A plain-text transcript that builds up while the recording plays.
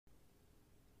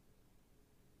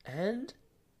And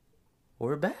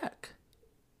we're back.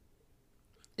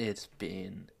 It's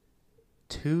been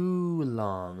too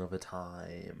long of a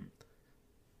time.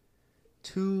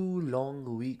 2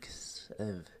 long weeks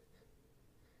of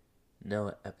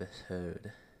no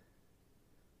episode.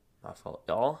 My fault,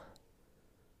 y'all.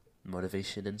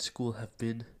 Motivation and school have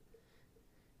been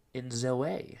in the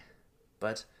way.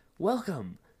 But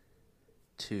welcome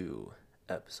to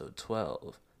episode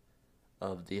 12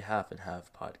 of the Half and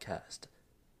Half podcast.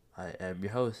 I am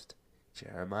your host,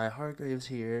 Jeremiah Hargraves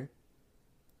here.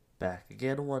 Back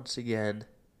again once again.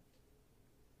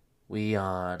 We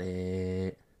on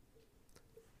it.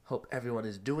 Hope everyone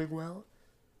is doing well.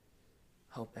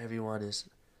 Hope everyone is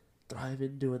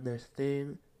thriving, doing their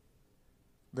thing,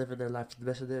 living their life to the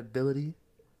best of their ability.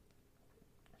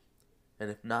 And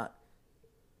if not,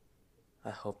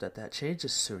 I hope that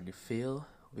changes soon. You feel?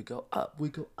 We go up, we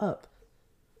go up.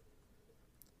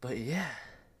 But yeah,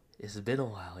 it's been a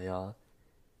while, y'all.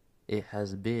 It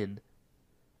has been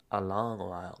a long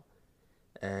while.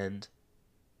 And,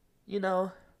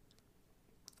 now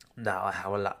I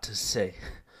have a lot to say.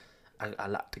 A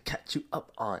lot to catch you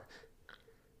up on.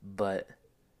 But,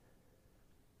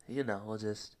 we'll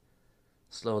just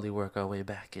slowly work our way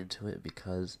back into it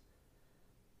because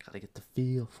gotta get the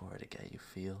feel for it again, you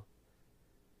feel?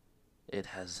 It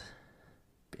has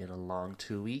been a long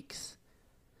 2 weeks.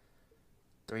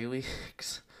 3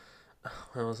 weeks.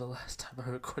 When was the last time I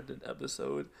recorded an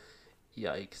episode?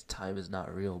 Yikes, time is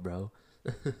not real, bro.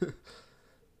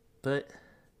 But,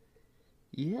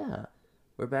 yeah,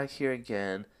 we're back here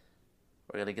again.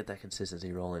 We're gonna get that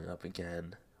consistency rolling up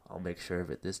again. I'll make sure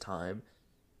of it this time.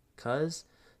 'Cause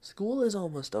school is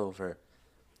almost over.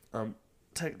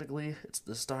 Technically, it's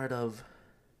the start of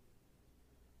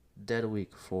dead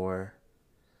week for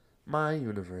my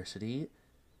university.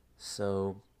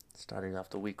 So, starting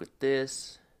off the week with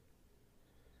this,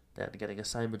 then getting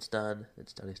assignments done, then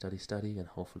study, and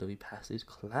hopefully we pass these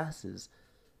classes.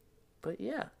 But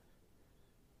yeah,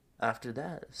 after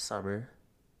that, summer,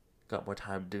 got more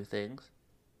time to do things,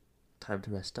 time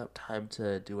to rest up, time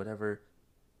to do whatever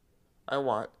I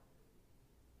want,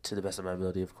 to the best of my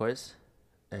ability, of course.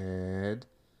 And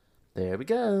there we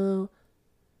go.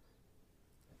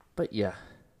 But yeah,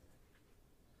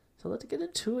 so let's get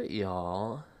into it,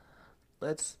 y'all.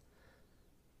 Let's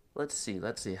see.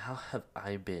 How have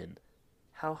I been?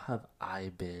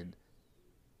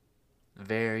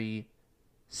 Very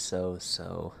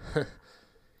so.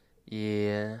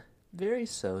 Yeah, very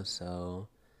so.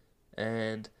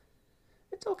 And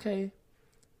it's okay.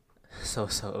 So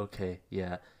okay.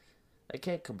 Yeah. I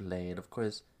can't complain. Of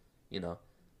course,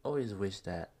 always wish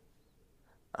that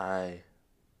I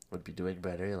would be doing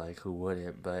better. Like, who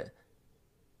wouldn't? But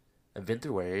I've been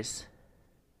through worse.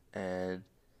 And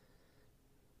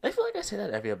I feel like I say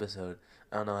that every episode.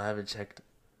 I don't know. I haven't checked.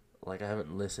 Like, I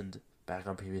haven't listened back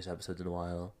on previous episodes in a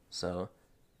while. So,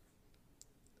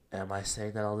 am I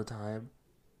saying that all the time?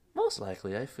 Most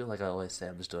likely. I feel like I always say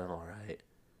I'm just doing alright.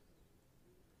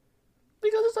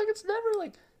 Because it's like, it's never,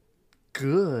 like,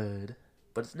 good,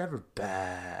 but it's never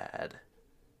bad.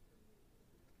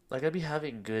 Like, I'd be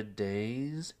having good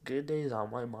days on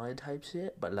my mind type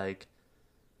shit, but, like,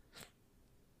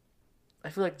 I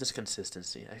feel like just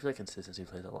consistency. I feel like consistency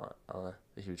plays a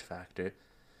huge factor.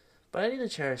 But I need to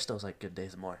cherish those, like, good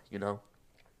days more,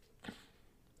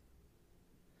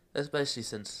 Especially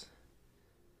since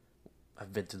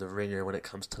I've been through the ringer when it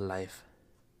comes to life.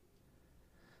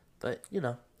 But,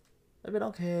 I've been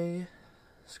okay.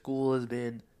 School has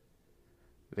been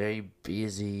very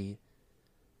busy.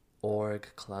 Org,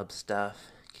 club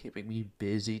stuff, keeping me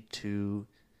busy too.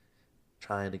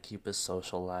 Trying to keep a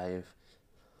social life.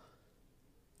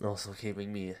 Also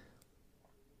keeping me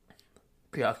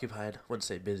preoccupied. Wouldn't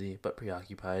say busy, but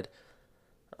preoccupied.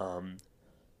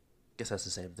 Guess that's the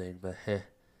same thing, but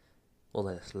we'll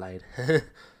let it slide.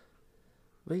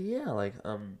 But yeah, like,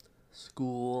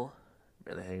 school,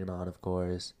 really hanging on, of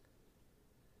course.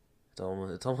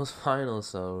 It's almost final,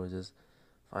 so just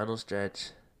final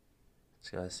stretch.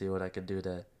 Just gotta see what I can do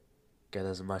to get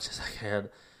as much as I can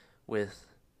with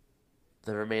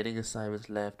the remaining assignments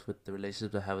left, with the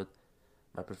relationships I have with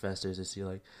my professors, to see,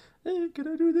 like, hey, can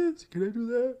I do this? Can I do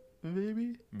that?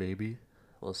 Maybe.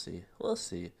 We'll see.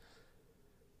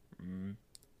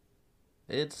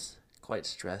 It's quite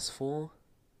stressful,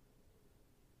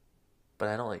 but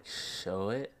I don't, like, show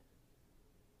it.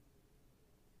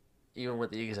 Even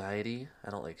with the anxiety, I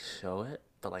don't, like, show it,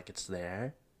 but, like, it's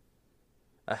there.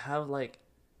 I have, like,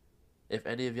 if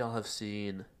any of y'all have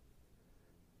seen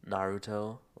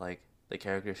Naruto, like, the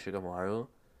character Shigamaru,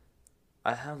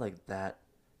 I have, like, that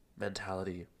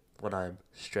mentality when I'm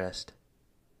stressed.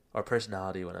 or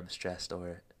personality when I'm stressed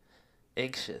or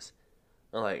anxious.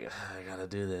 I'm like, I gotta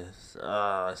do this.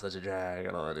 Oh, it's such a drag.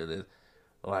 I don't want to do this.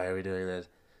 Why are we doing this?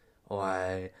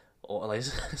 Why? Oh, like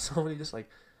so many just like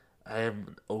I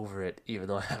am over it, even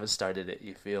though I haven't started it.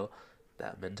 You feel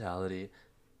that mentality.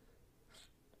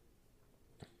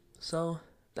 So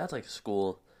that's like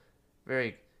school.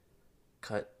 Very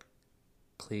cut,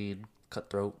 clean,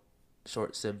 cutthroat,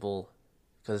 short, simple.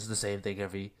 Because it's the same thing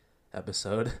every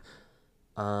episode.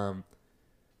 Um,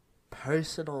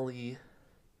 personally,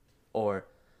 or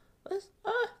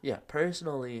yeah,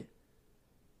 personally,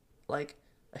 like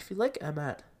I feel like I'm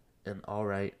at an all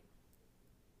right,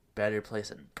 better place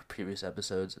than previous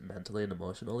episodes mentally and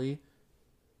emotionally,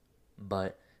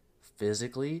 but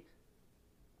physically,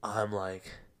 I'm like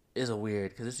is a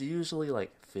weird because it's usually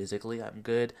like physically I'm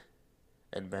good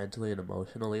and mentally and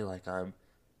emotionally like I'm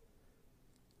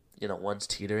once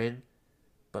teetering,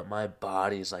 but my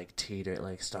body's like teetering,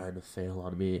 like starting to fail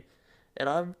on me, and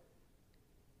I'm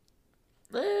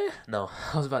no,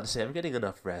 I was about to say I'm getting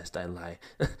enough rest. I lie.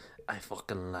 I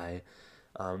fucking lie.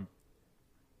 Um,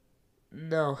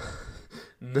 no,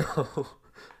 no,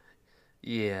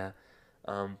 yeah.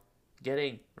 Um,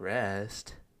 getting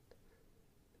rest.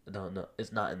 Don't know.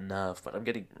 It's not enough, but I'm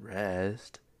getting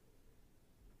rest.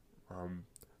 Um,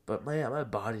 but my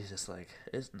body's just like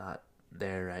it's not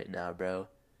there right now, bro.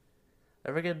 I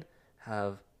freaking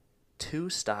have two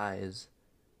styes,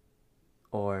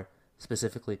 or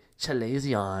specifically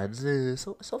chalazions.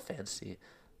 So fancy.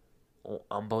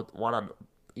 On both one on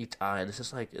each eye, and it's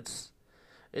just like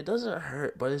it doesn't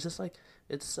hurt, but it's just like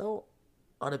it's so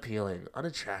unappealing,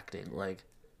 unattracting. Like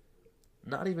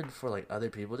not even for like other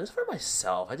people, just for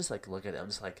myself. I just like look at it. I'm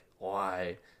just like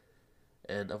why?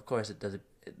 And of course it does.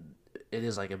 It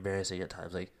is like embarrassing at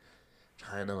times, like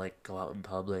trying to like go out in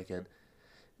public and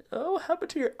oh, what happened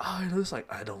to your eye? And it's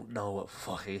like I don't know what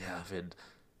fucking happened.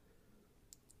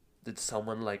 Did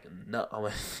someone like nut on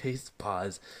my face?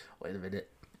 Pause. Wait a minute.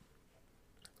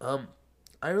 Um,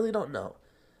 I really don't know.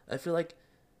 I feel like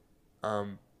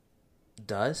um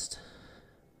dust,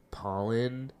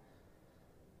 pollen,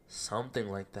 something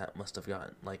like that must have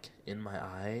gotten like in my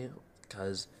eye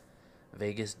because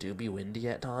Vegas do be windy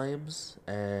at times,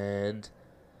 and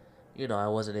I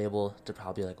wasn't able to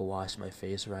probably like wash my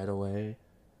face right away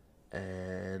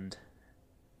and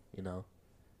you know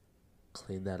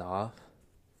clean that off.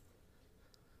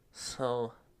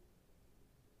 So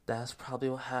that's probably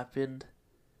what happened.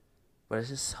 But it's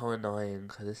just so annoying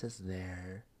because it's just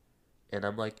there, and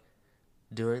I'm like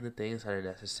doing the things that are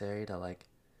necessary to like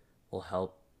will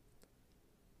help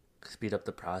speed up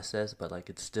the process, but like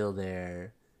it's still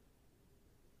there.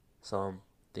 So I'm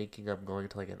thinking I'm going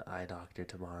to like an eye doctor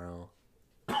tomorrow,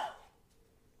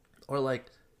 or like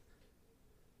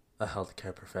a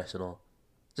healthcare professional,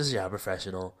 just yeah, a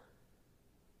professional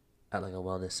at like a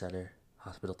wellness center,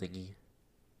 hospital thingy,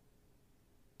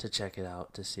 to check it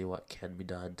out to see what can be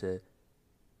done to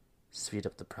speed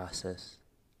up the process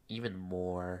even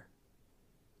more.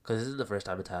 Because this is the first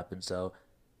time it's happened, so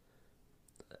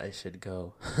I should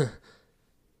go.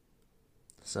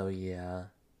 So yeah,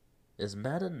 it's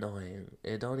mad annoying.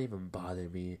 It don't even bother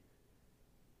me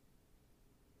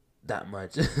that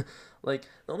much. Like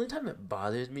the only time it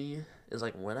bothers me is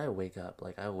like when I wake up.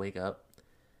 Like I wake up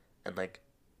and like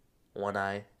one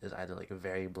eye is either like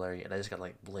very blurry and I just gotta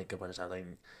like blink a bunch of times, like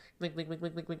blink, blink, blink,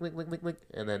 blink, blink, blink, blink, blink, blink, blink,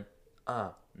 and then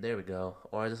there we go.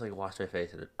 Or I just like wash my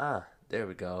face and then there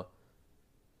we go.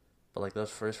 But like those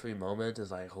first few moments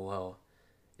is like whoa,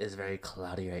 it's very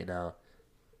cloudy right now.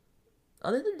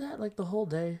 Other than that, like the whole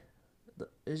day,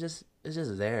 it's just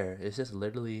there. It's just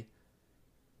literally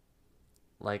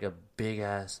like a big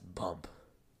ass bump.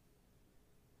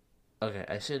 Okay,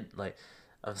 I shouldn't like.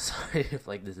 I'm sorry if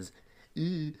like this is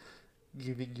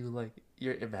giving you like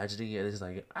you're imagining it as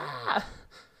like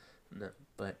no,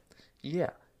 but yeah.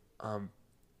 Um,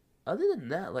 other than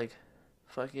that, like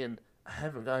fucking, I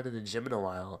haven't gone to the gym in a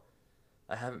while.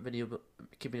 I haven't been able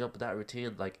keeping up with that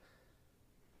routine. Like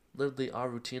literally, our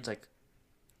routines like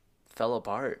fell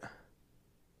apart.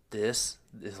 This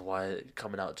is why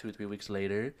coming out 2 3 weeks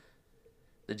later.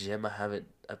 The gym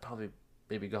I've probably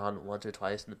maybe gone once or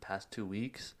twice in the past 2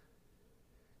 weeks.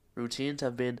 Routines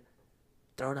have been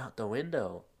thrown out the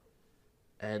window,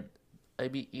 and I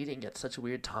be eating at such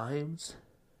weird times.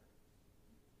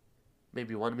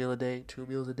 Maybe one meal a day, 2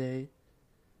 meals a day.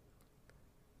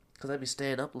 Cause I be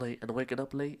staying up late and waking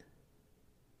up late,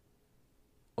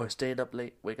 or staying up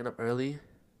late, waking up early,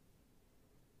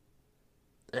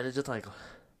 and it's just like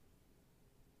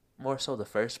more so the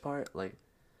first part, like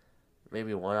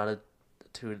maybe one out of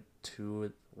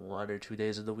two, 1 or 2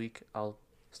 days of the week I'll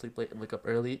sleep late and wake up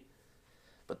early.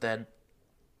 But then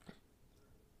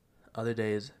other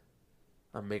days,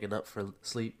 I'm making up for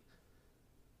sleep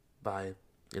by,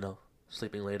 you know,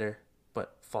 sleeping later,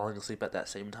 but falling asleep at that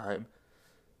same time.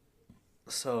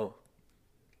 So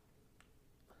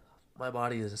my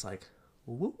body is just like,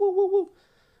 woo, woo, woo, woo,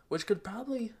 which could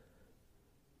probably,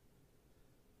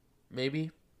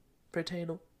 maybe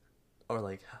pertain, or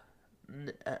like,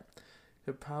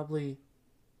 could probably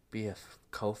be a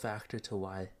cofactor to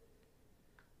why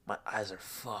my eyes are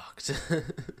fucked.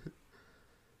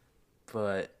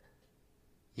 But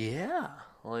yeah,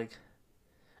 like,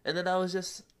 and then I was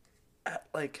just at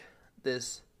like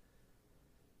this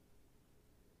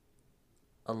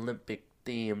Olympic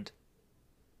themed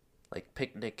like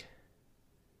picnic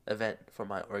event for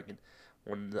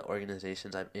one of the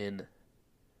organizations I'm in,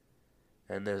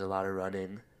 and there's a lot of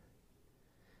running,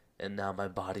 and now my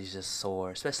body's just sore,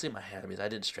 especially my hammies. I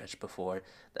didn't stretch before.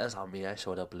 That's on me. I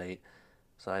showed up late,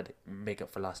 so I'd make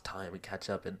up for lost time and catch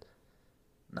up, and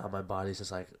now my body's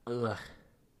just like ugh,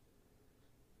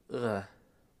 ugh.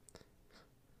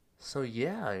 So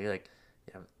yeah, like,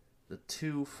 yeah, the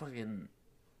two fucking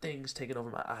things taking over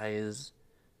my eyes,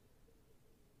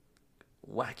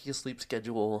 wacky sleep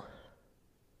schedule,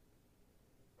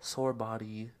 sore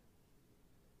body,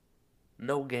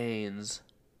 no gains.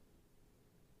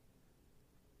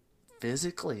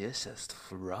 Physically, it's just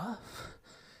rough.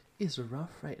 It's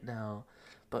rough right now,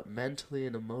 but mentally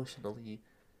and emotionally,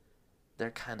 they're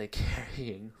kind of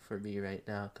carrying for me right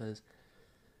now, because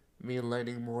me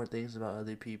learning more things about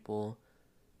other people,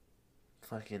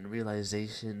 fucking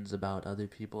realizations about other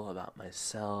people, about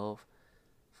myself,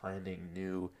 finding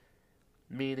new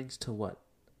meanings to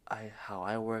how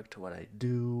I work, to what I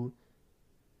do,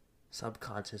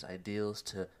 subconscious ideals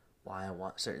to why I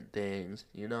want certain things,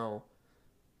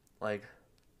 like,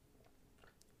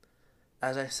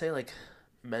 as I say, like,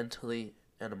 mentally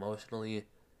and emotionally,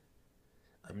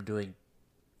 I'm doing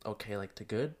okay, like, to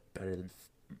good, better than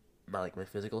my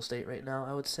physical state right now,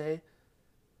 I would say.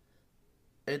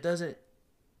 It doesn't,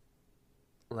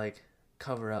 like,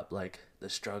 cover up, like, the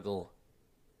struggle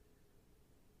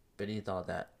beneath all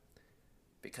that,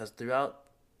 because throughout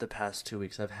the past 2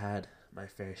 weeks, I've had my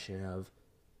fair share of,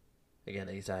 again,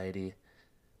 anxiety,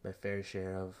 my fair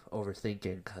share of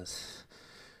overthinking, because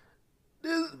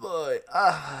this boy,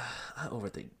 I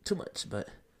overthink too much, but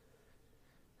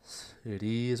it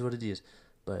is what it is.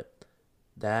 But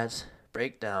that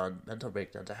mental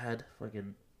breakdowns, I had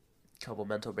fucking couple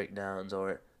mental breakdowns,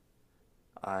 or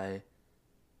I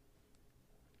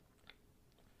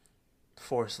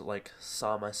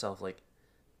saw myself, like,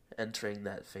 entering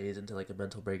that phase into, like, a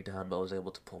mental breakdown, but was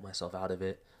able to pull myself out of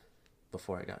it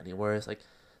before it got any worse, like,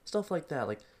 stuff like that,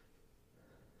 like,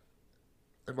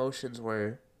 emotions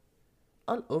were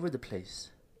all over the place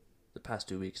the past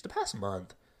 2 weeks, the past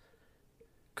month.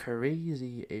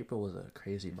 Crazy. April was a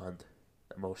crazy month,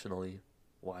 emotionally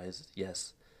wise,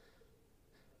 yes.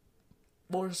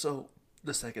 More so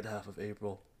the second half of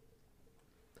April.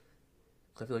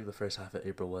 I feel like the first half of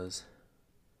April was,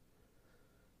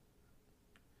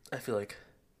 I feel like,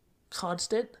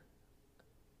 constant.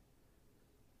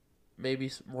 Maybe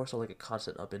more so like a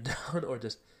constant up and down, or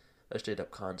just a straight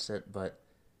up constant. But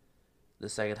the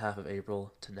second half of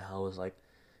April to now is like,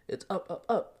 it's up, up,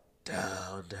 up,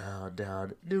 down, down,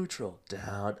 down, neutral,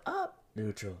 down, up,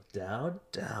 neutral, down,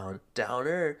 down,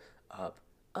 downer, up,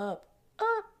 up,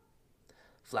 up,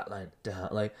 flatline, down.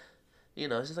 Like,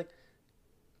 it's just like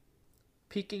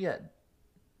peaking at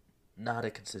not a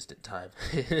consistent time.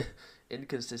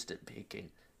 Inconsistent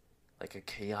peaking. Like a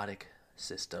chaotic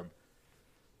system.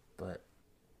 But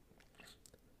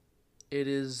it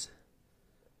is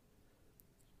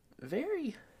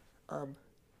very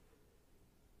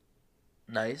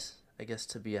nice, I guess,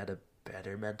 to be at a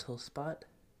better mental spot.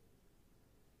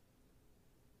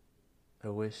 I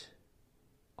wish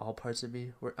all parts of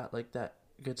me were at, like, that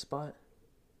good spot.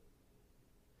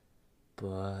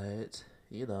 But,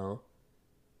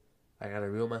 I gotta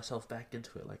reel myself back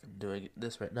into it, like I'm doing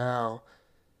this right now.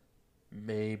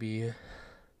 Maybe.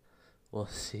 We'll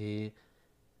see.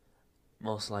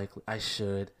 Most likely, I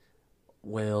should.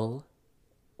 We'll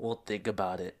think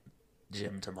about it.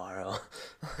 Gym tomorrow.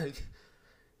 Like,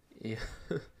 yeah.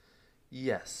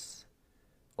 Yes.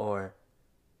 Or,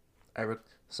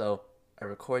 so I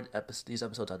record these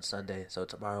episodes on Sunday, so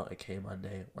tomorrow, aka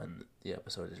Monday, when the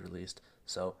episode is released.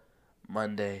 So,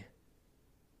 Monday,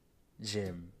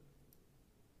 gym.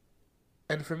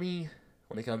 And for me,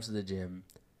 when it comes to the gym,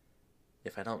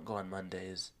 if I don't go on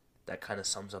Mondays, that kind of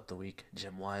sums up the week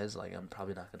gym-wise. Like, I'm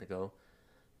probably not going to go.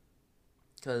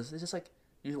 Because it's just like,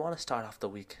 you want to start off the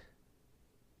week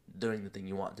doing the thing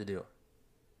you want to do.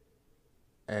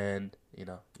 and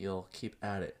you'll keep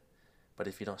at it. But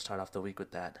if you don't start off the week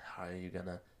with that, how are you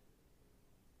gonna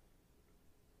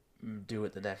do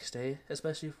it the next day?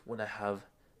 Especially when I have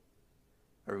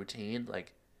a routine,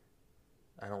 like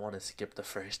I don't want to skip the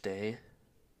first day.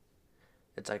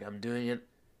 It's like I'm doing it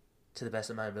to the best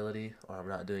of my ability, or I'm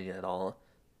not doing it at all.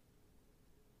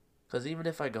 Because even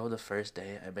if I go the first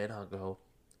day, I may not go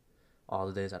all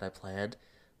the days that I planned.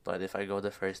 But if I go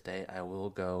the first day, I will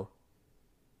go.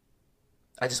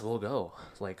 I just will go,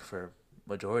 like for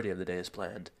majority of the days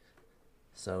planned.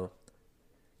 So,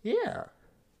 yeah.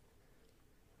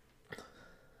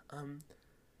 Um,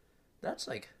 that's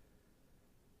like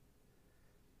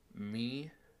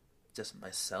me, just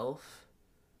myself.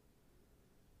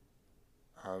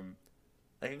 Um,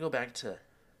 I can go back to,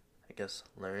 I guess,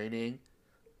 learning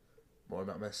more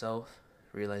about myself,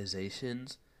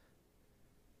 realizations,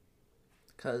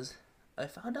 because I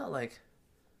found out, like,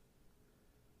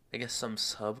 I guess some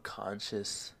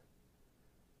subconscious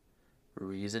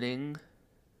reasoning.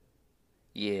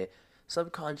 Yeah,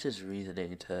 subconscious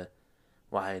reasoning to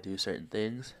why I do certain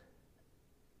things.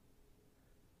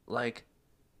 Like,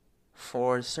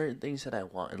 for certain things that I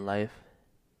want in life,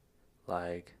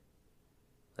 like,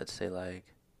 let's say, like,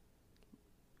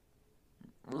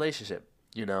 relationship,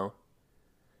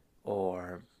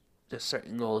 or just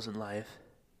certain goals in life,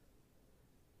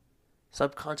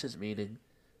 subconscious meaning,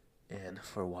 and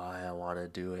for why I want to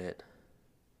do it,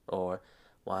 or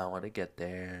why I want to get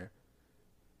there,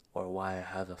 or why I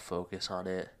have a focus on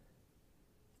it.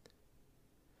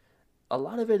 A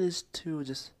lot of it is to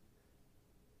just,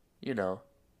 you know,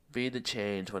 be the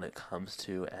change when it comes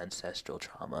to ancestral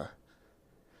trauma.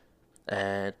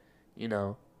 And,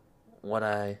 what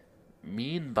I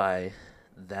mean by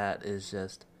that is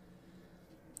just,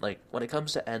 like, when it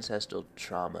comes to ancestral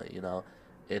trauma,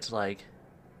 it's like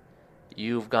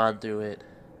you've gone through it,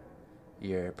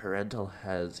 your parental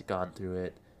has gone through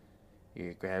it,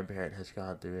 your grandparent has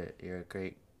gone through it, your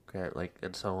great grand, like,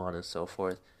 and so on and so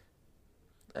forth.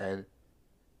 And,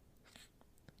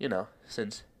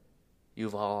 since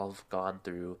you've all gone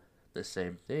through the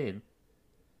same thing,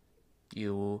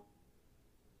 you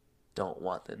don't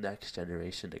want the next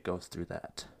generation to go through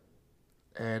that.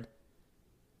 And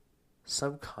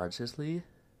subconsciously,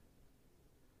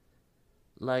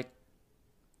 like,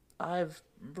 I've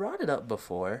brought it up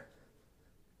before.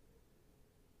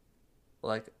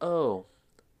 Like, oh,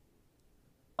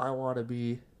 I want to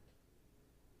be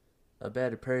a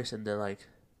better person than, like,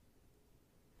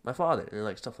 my father, and,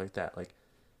 like, stuff like that. Like,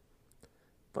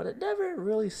 but it never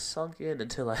really sunk in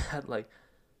until I had, like,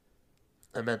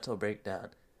 a mental breakdown.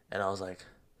 And I was like,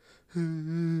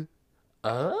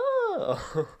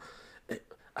 oh,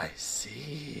 I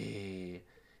see.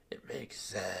 It makes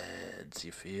sense,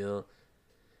 you feel?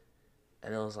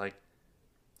 And it was like,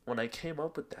 when I came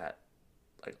up with that,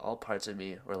 like, all parts of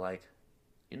me were like,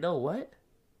 you know what?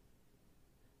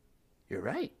 You're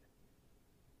right.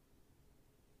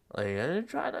 Like, I didn't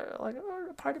try to, like,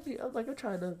 part of me, I'm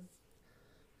trying to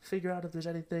figure out if there's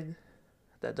anything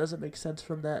that doesn't make sense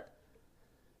from that.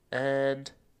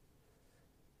 And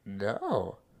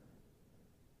no.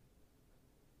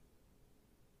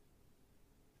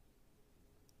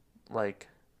 Like,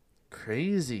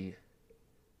 crazy.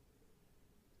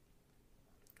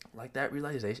 Like, that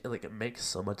realization, like, it makes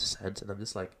so much sense. And I'm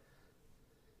just like,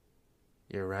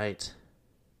 you're right.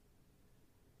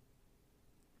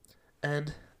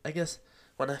 And I guess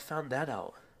when I found that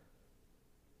out,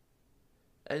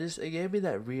 it gave me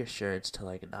that reassurance to,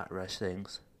 like, not rush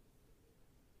things.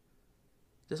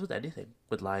 Just with anything,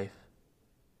 with life.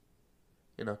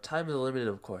 Time is limited,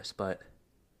 of course, but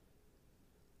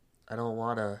I don't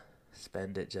want to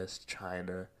spend it just trying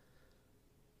to,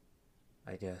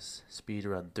 I guess, speed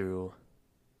run through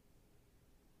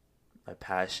my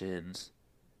passions,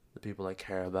 the people I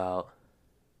care about,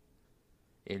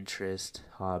 interest,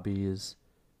 hobbies,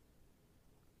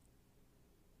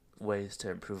 ways to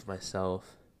improve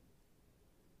myself.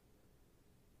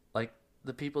 Like,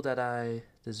 the people that I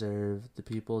deserve, the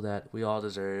people that we all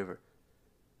deserve,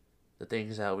 the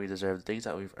things that we deserve, the things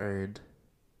that we've earned,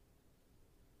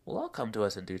 will all come to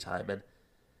us in due time. And,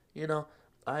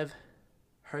 I've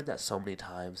heard that so many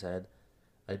times, and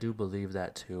I do believe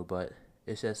that too, but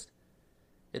it's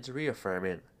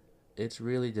reaffirming. It's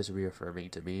really just reaffirming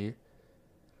to me.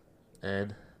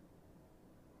 And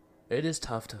it is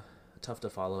tough to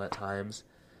follow at times,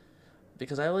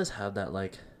 because I always have that,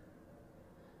 like,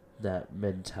 that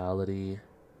mentality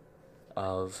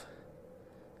of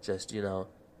just,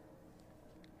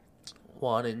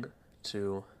 wanting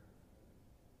to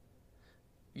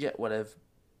get what I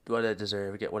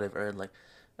deserve, get what I've earned. Like,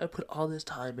 I put all this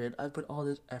time in, I put all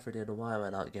this effort in, why am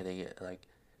I not getting it? Like,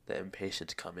 the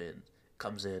impatience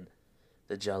comes in,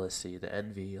 the jealousy, the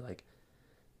envy, like,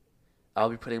 I'll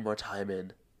be putting more time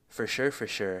in, for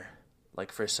sure,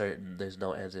 like, for certain, there's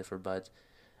no ands if or buts,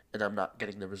 and I'm not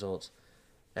getting the results.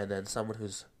 And then someone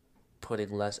who's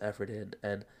putting less effort in,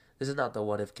 and this is not the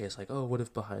what if case, like, oh, what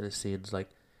if behind the scenes, like,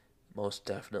 most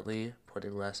definitely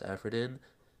putting less effort in,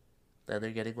 then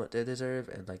they're getting what they deserve,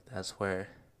 and, like, that's where,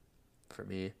 for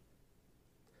me,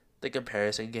 the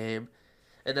comparison game,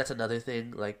 and that's another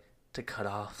thing, like, to cut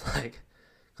off, like,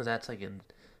 because that's, like, in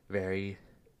very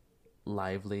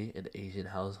lively in Asian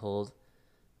households,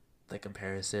 the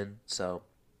comparison, so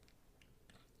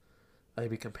I'd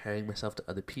be comparing myself to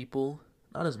other people,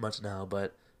 not as much now,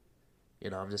 but,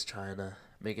 I'm just trying to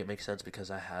make it make sense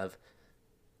because I have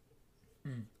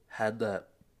had that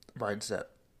mindset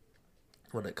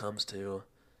when it comes to,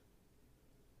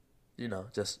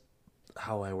 just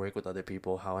how I work with other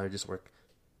people, how I just work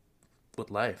with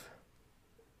life.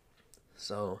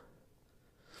 So,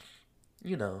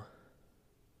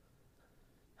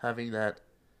 having that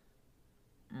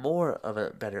more of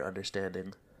a better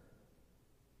understanding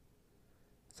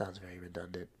sounds very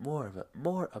redundant. More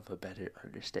of a better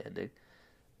understanding.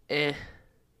 Eh,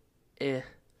 eh.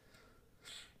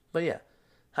 But yeah,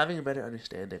 having a better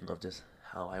understanding of just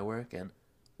how I work and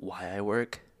why I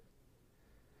work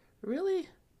really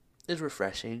is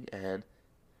refreshing, and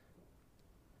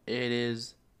it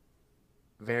is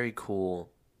very cool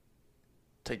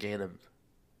to gain a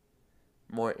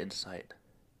more insight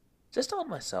just on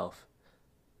myself.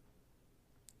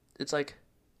 It's like,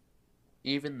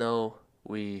 even though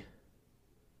we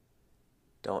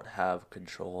don't have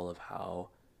control of how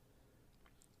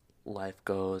life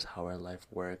goes, how our life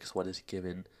works, what is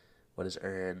given, what is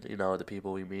earned, the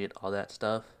people we meet, all that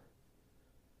stuff,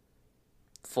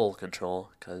 full control,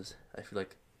 because I feel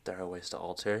like there are ways to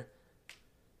alter.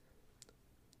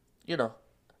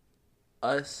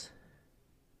 Us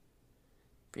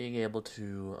being able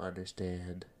to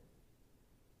understand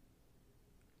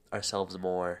ourselves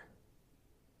more,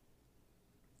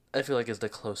 I feel like is the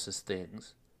closest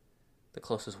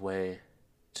way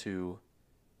to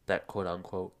that quote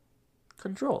unquote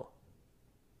control,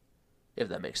 if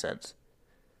that makes sense.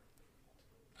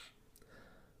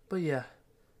 But yeah,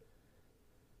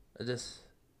 it's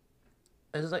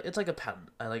like, it's like a pat.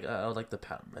 I would like to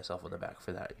pat myself on the back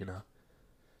for that,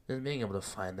 just being able to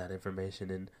find that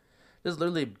information and just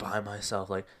literally by myself,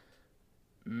 like,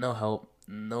 no help,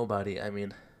 nobody. I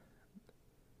mean,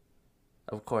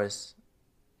 of course,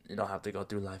 you don't have to go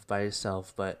through life by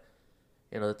yourself, but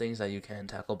the things that you can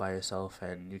tackle by yourself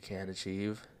and you can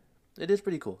achieve, it is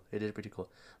pretty cool.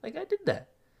 Like, I did that.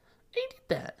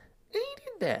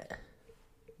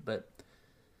 But,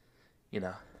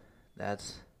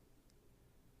 that's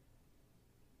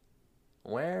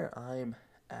where I'm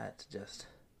at, just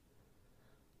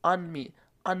on me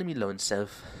lone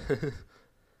self.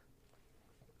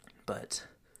 But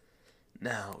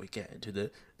now we get into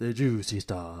the juicy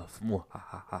stuff.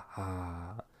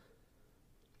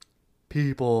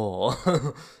 People.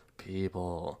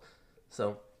 People.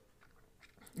 So,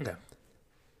 okay.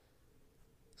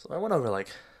 So I went over, like,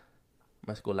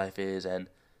 my school life is, and,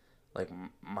 like,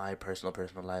 my personal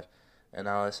life. And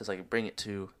now let's just, like, bring it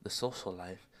to the social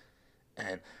life.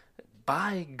 And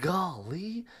by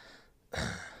golly,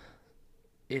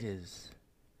 it is.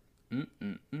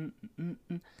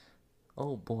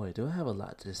 Oh boy, do I have a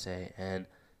lot to say. And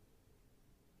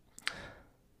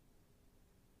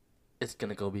it's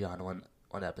gonna go beyond one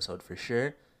episode for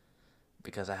sure,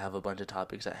 because I have a bunch of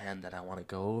topics at hand that I want to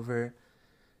go over.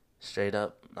 Straight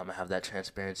up, I'm gonna have that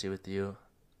transparency with you.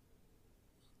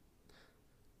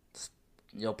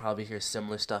 You'll probably hear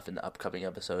similar stuff in the upcoming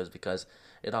episodes because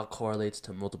it all correlates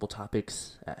to multiple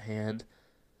topics at hand.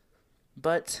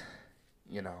 But,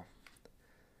 that's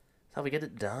how we get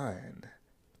it done.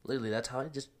 Literally, that's how I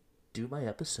just do my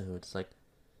episodes. Like,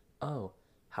 oh,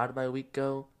 how did my week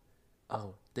go?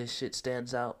 Oh, this shit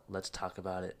stands out. Let's talk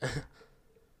about it.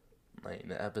 Like,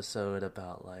 an episode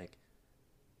about, like,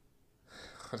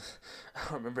 I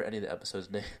don't remember any of the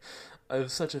episodes' name. I'm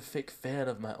such a fake fan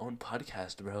of my own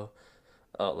podcast, bro.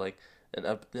 Oh, like,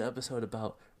 the episode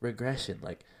about regression.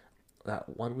 Like,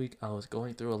 that one week I was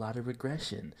going through a lot of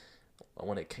regression.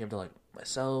 When it came to, like,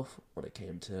 myself, when it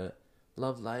came to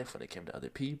love life, when it came to other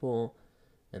people.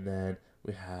 And then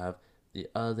we have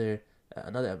another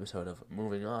episode of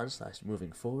moving on /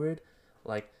 moving forward.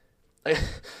 Like, a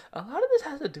lot of this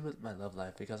has to do with my love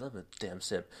life because I'm a damn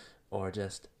simp, or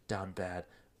just down bad,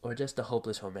 or just a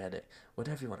hopeless romantic,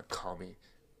 whatever you want to call me.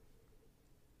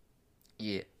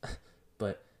 Yeah.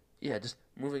 But, yeah, just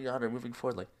moving on or moving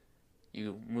forward. Like,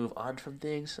 you move on from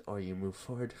things, or you move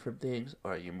forward from things,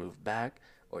 or you move back,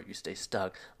 or you stay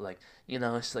stuck. Like,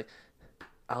 it's like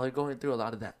I was going through a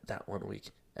lot of that one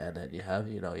week, and then you have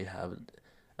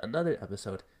another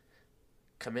episode,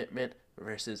 commitment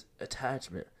versus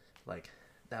attachment. Like,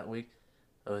 that week,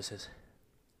 I was just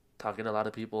talking to a lot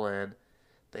of people, and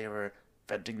they were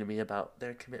venting to me about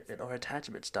their commitment or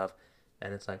attachment stuff,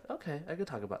 and it's like, okay, I could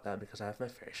talk about that because I have my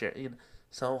fair share,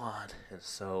 so on and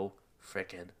so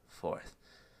frickin' forth.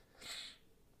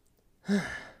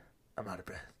 I'm out of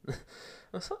breath.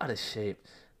 I'm so out of shape.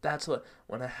 That's what,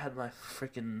 when I had my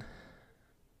frickin'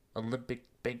 Olympic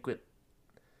banquet,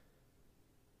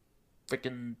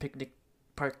 frickin' picnic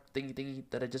park thingy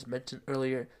that I just mentioned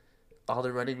earlier, all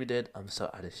the running we did, I'm so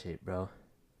out of shape, bro.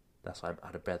 That's why I'm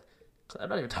out of breath. I'm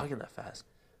not even talking that fast,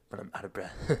 but I'm out of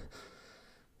breath.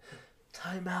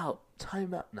 Time out.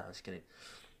 No, I'm just kidding.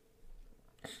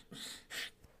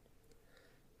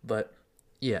 But,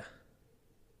 yeah.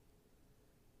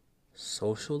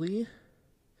 Socially,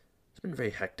 it's been very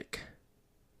hectic.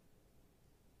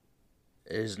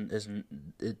 It's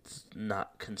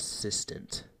not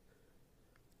consistent.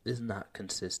 It's not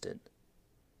consistent.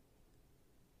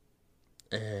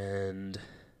 And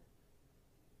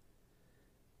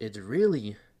it's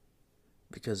really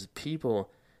because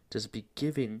people just be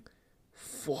giving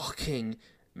fucking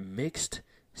mixed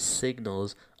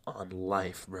signals on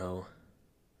life, bro.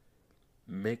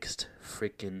 Mixed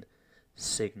freaking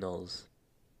signals.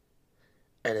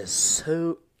 And it's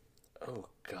so, oh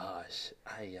gosh,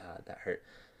 that hurt.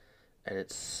 And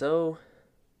it's so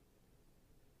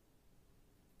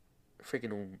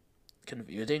freaking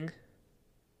confusing.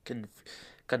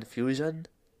 Confusion.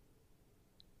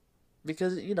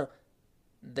 Because,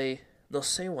 they'll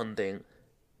say one thing,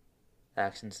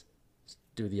 actions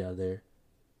do the other.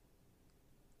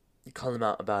 You call them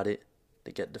out about it,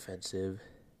 they get defensive.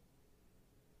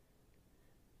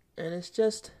 And it's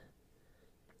just,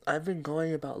 I've been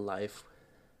going about life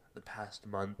the past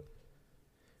month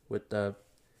with the,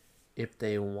 if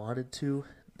they wanted to,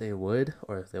 they would,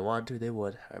 or if they wanted to, they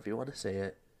would, however you want to say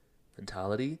it,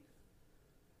 mentality.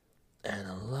 And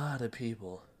a lot of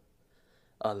people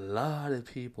have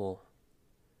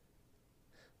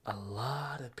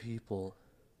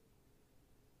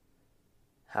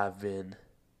been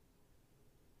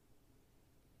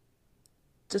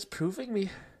just proving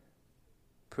me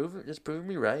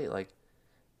right. Like,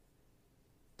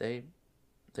 they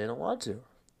don't want to,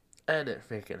 and it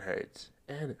freaking hurts.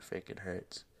 Like,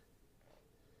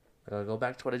 I'll go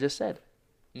back to what I just said.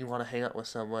 You want to hang out with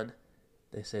someone,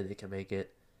 they say they can make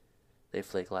it, they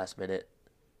flake last minute,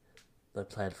 they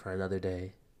plan for another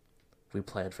day, we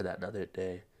plan for that another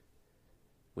day,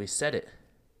 we set it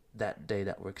that day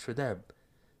that works for them.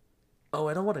 Oh,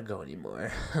 I don't want to go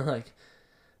anymore. Like,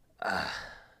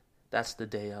 that's the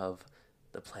day of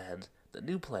the plans, the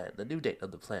new date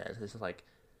of the plans. It's like,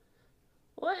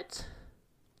 what?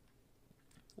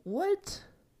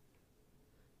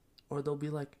 Or they'll be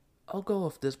like, I'll go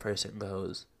if this person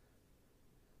goes.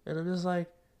 And I'm just like,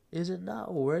 is it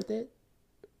not worth it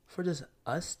for just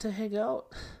us to hang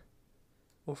out?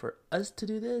 Or for us to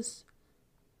do this?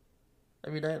 I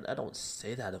mean, I don't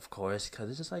say that, of course, because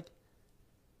it's just like,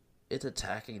 it's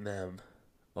attacking them.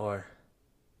 Or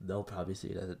they'll probably see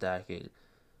it as attacking.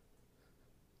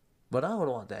 But I would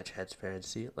want that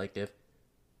transparency. Like, if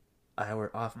I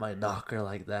were off my knocker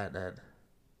like that and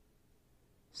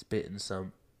spitting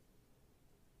some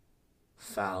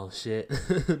foul shit.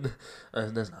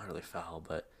 That's not really foul,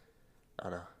 but I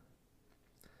don't know.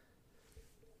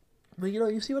 But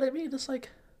you see what I mean? It's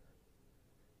like,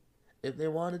 if they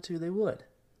wanted to, they would.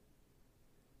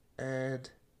 And,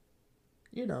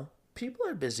 people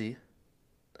are busy.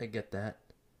 I get that.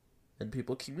 And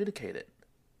people communicate it.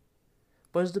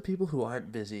 But it's the people who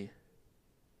aren't busy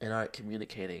and aren't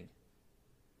communicating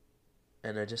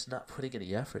and are just not putting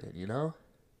any effort in,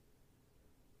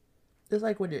 It's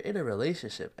like when you're in a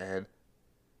relationship and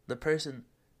the person,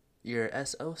 your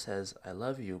SO, says, I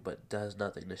love you, but does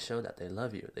nothing to show that they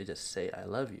love you. They just say, I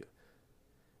love you.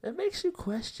 It makes you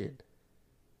question.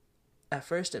 At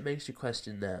first, it makes you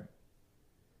question them.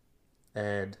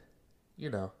 And, you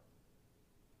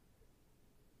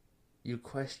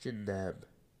question them.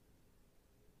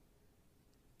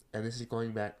 And this is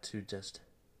going back to just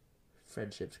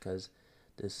friendships, because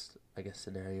this, I guess,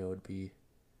 scenario would be...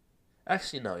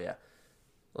 Actually, no, yeah.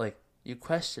 Like, you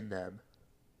question them.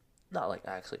 Not like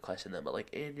actually question them, but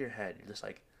like in your head, you're just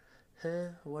like,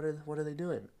 what are they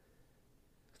doing?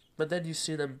 But then you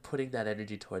see them putting that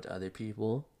energy towards other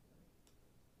people.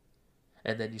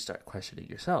 And then you start questioning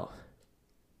yourself.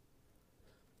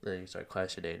 Then you start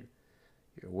questioning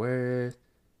your worth,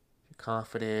 your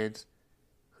confidence,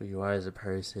 who you are as a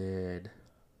person.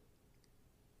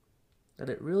 And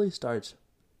it really starts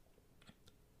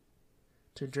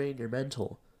to drain your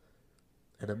mental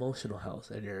and emotional health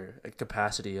and your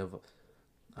capacity of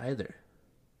either.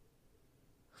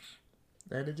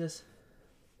 And it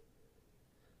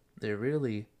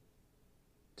really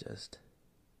just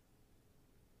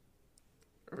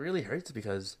really hurts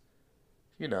because,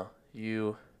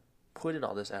 you put in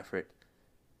all this effort,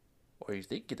 or you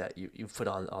think that you put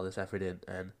all this effort in,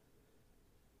 and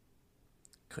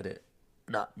could it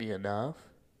not be enough?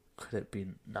 Could it be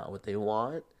not what they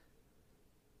want?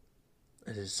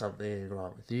 Is something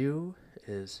wrong with you?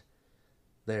 Is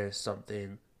there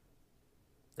something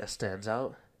that stands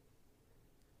out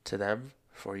to them,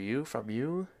 for you, from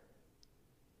you?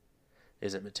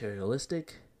 Is it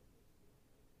materialistic?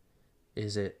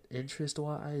 Is it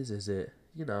interest-wise? Is it,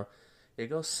 it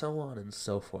goes so on and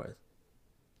so forth.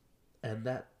 And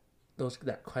that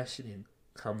questioning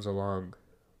comes along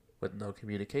with no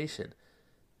communication.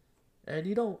 And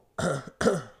you don't...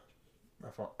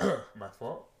 my fault. My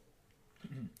fault.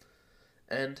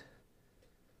 And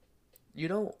you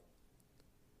don't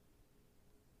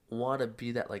want to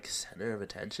be that, center of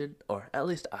attention. Or at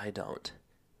least I don't.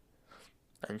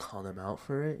 And call them out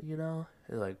for it, It's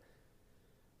like,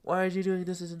 why are you doing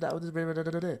this, isn't that, with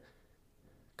this,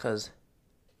 because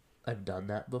I've done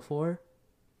that before.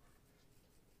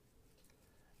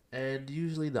 And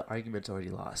usually the argument's already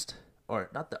lost.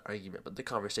 Or, not the argument, but the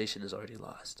conversation is already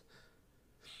lost.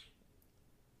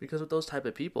 Because with those type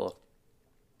of people,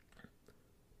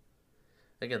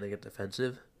 again, they get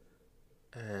defensive.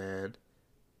 And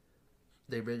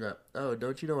they bring up, oh,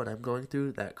 don't you know what I'm going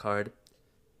through? That card.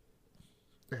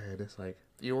 And it's like,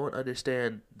 you won't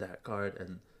understand that card,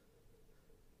 and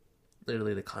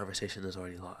literally the conversation is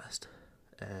already lost.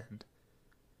 And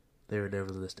they were never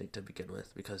listening to begin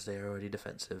with because they are already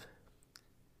defensive.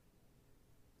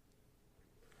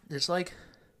 It's like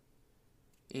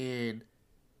I'm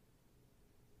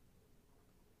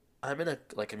in a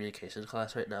communications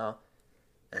class right now,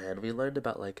 and we learned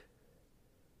about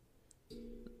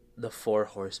the 4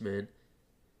 horsemen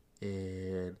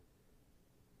in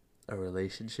a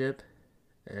relationship,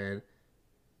 and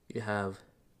you have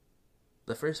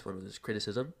the first one, which is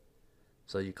criticism.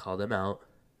 So you call them out,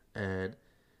 and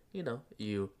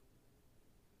you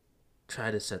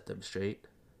try to set them straight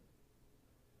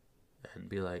and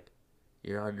be like,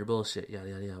 you're on your bullshit, yada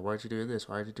yada yada, why aren't you doing this,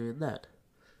 why aren't you doing that?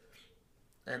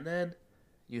 And then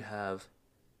you have,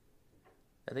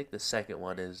 I think the second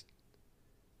one is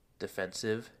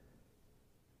defensive.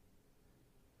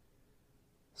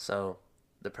 So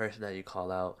the person that you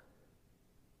call out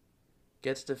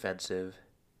gets defensive,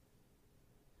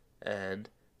 and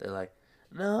they're like,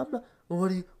 no, I'm not,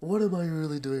 what am I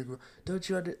really doing? Don't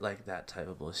you that type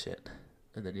of bullshit.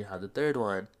 And then you have the third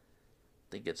one,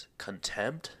 I think it's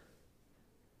contempt.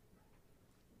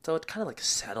 So it's kind of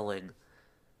settling,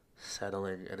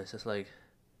 and it's just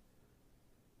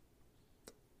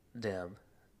damn.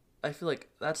 I feel like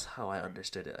that's how I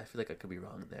understood it. I feel like I could be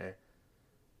wrong there.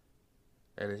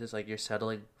 And it's just you're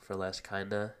settling for less,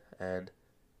 kinda, and,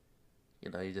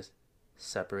 you just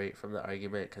separate from the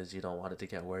argument because you don't want it to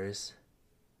get worse.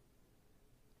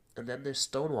 And then there's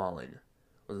stonewalling,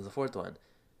 which is the fourth one,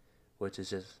 which is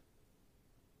just,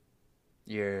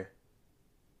 you're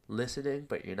listening,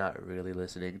 but you're not really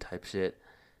listening type shit.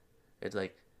 It's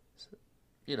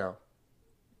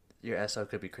your SO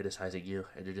could be criticizing you,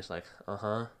 and you're just like,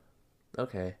 uh-huh,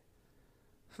 okay,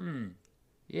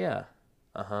 yeah,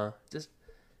 uh-huh, just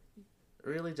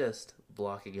really just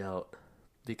blocking out,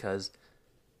 because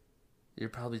you're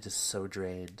probably just so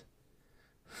drained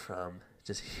from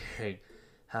just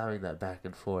having that back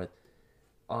and forth,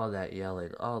 all that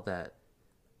yelling, all that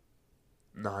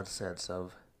nonsense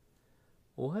of,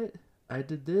 what? I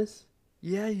did this?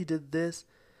 Yeah, you did this.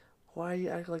 Why are you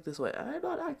acting like this way? I'm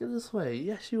not acting this way.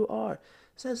 Yes, you are.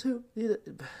 Says who?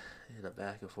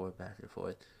 Back and forth, back and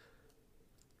forth.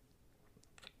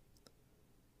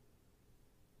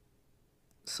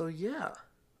 So yeah,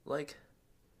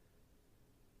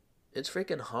 it's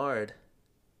freaking hard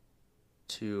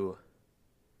to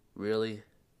really,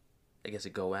 I guess,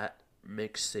 go at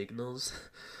mixed signals.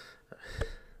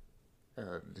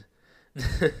 And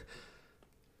if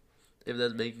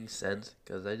that's making sense,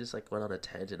 because I just went on a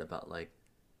tangent about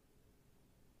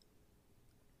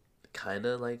kind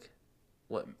of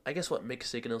what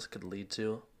mixed signals could lead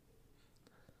to.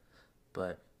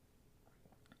 But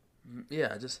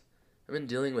yeah, I've been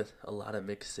dealing with a lot of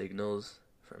mixed signals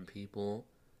from people,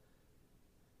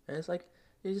 and it's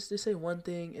they say one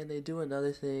thing and they do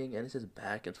another thing, and it's just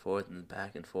back and forth and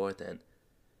back and forth, and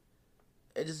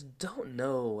I just don't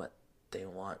know what they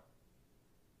want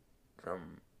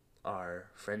from our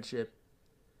friendship.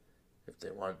 If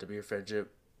they want it to be a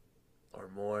friendship or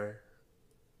more,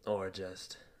 or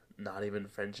just not even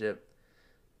friendship,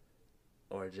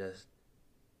 or just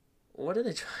what are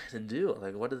they trying to do?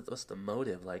 Like, what's the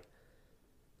motive? Like,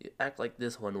 you act like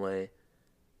this one way,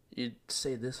 you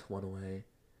say this one way,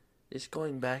 it's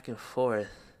going back and forth,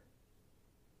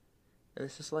 and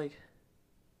it's just like,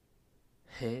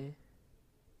 hey,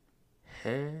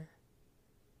 hey.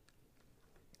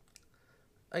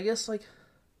 I guess like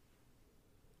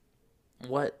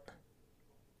what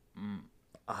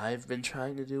I've been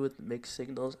trying to do with mixed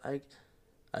signals,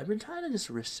 I've been trying to just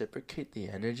reciprocate the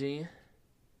energy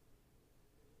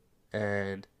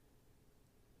and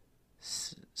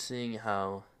seeing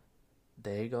how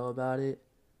they go about it.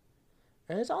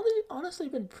 And it's only honestly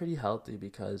been pretty healthy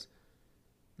because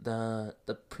the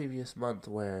previous month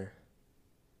where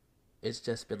it's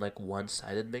just been like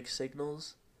one-sided mixed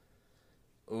signals,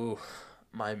 ooh,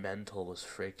 my mental was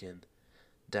freaking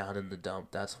down in the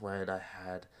dump. That's when I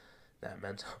had that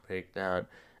mental breakdown,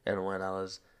 and when I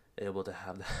was able to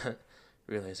have that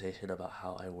realization about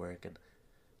how I work and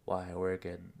why I work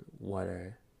and what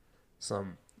are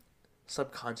some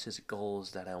subconscious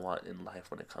goals that I want in life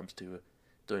when it comes to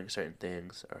doing certain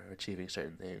things or achieving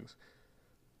certain things.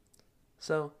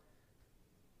 So,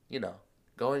 you know,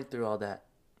 going through all that,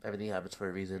 everything happens for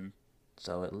a reason.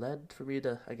 So it led for me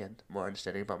to, again, more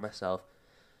understanding about myself.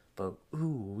 But,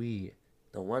 the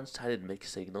one-sided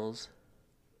mixed signals,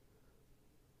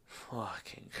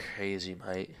 fucking crazy,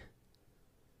 mate.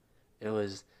 It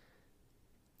was,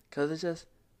 because it's just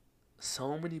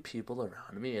so many people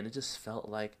around me, and it just felt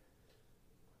like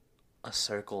a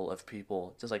circle of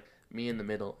people, just like me in the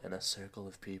middle and a circle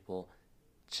of people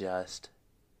just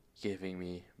giving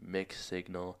me mixed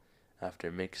signal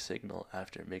after mixed signal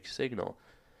after mixed signal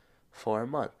for a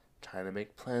month, trying to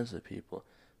make plans with people,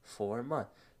 for a month,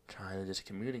 trying to just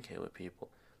communicate with people,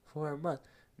 for a month,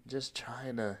 just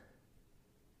trying to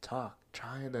talk,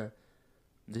 trying to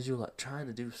visualize, trying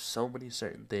to do so many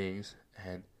certain things,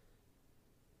 and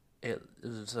it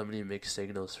was so many mixed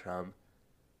signals from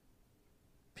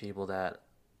people that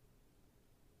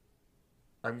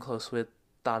I'm close with,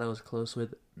 thought I was close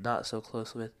with, not so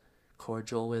close with,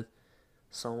 cordial with,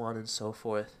 so on and so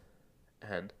forth.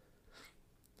 And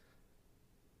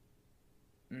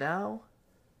now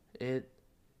it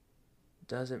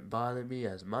doesn't bother me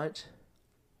as much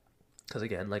because,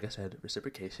 again, like I said,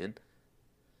 reciprocation.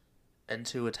 And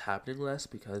two, it's happening less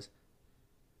because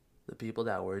the people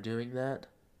that were doing that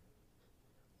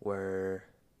were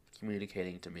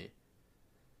communicating to me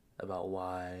about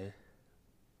why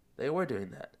they were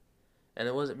doing that. And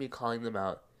it wasn't me calling them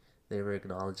out. They were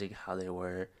acknowledging how they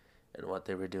were and what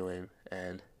they were doing,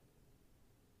 and,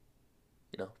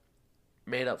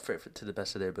 made up for it to the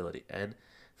best of their ability. And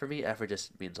for me, effort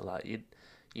just means a lot.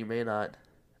 You may not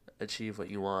achieve what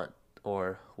you want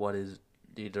or what is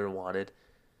needed or wanted,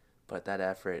 but that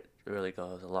effort really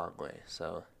goes a long way.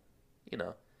 So,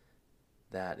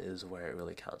 that is where it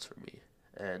really counts for me.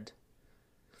 And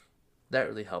that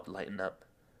really helped lighten up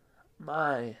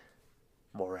my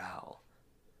morale,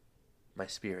 my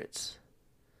spirits.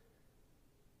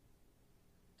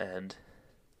 And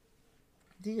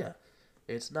yeah,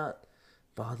 it's not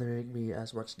bothering me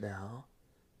as much now,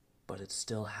 but it's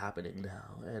still happening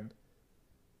now. And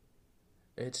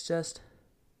it's just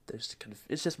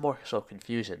it's just more so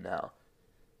confusion now.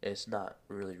 It's not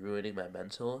really ruining my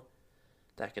mental.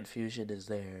 That confusion is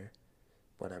there,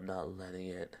 but I'm not letting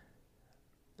it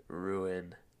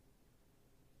ruin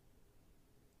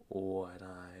what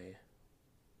I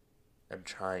am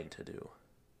trying to do,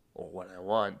 or what I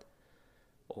want,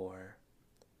 or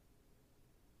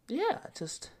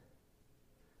just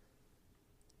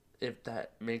if those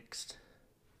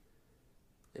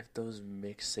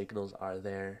mixed signals are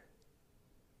there,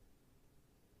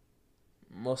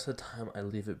 most of the time I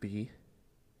leave it be,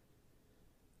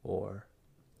 or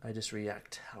I just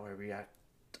react how I react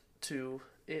to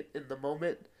it in the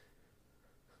moment,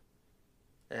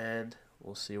 and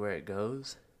we'll see where it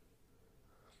goes.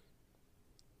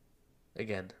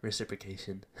 Again,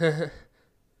 reciprocation.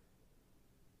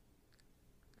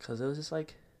 Because it was just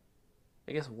like,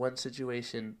 I guess one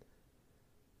situation,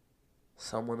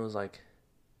 someone was like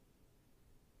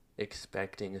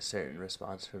expecting a certain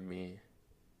response from me,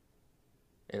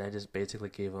 and I just basically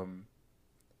gave them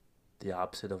the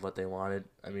opposite of what they wanted.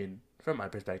 I mean, from my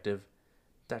perspective,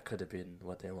 that could have been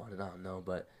what they wanted, I don't know,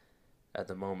 but at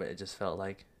the moment it just felt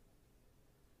like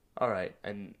alright,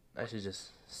 and I should just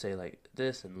say like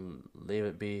this and leave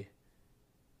it be.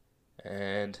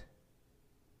 And,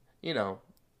 you know,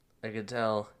 I could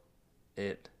tell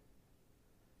it,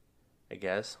 I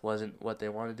guess, wasn't what they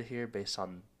wanted to hear based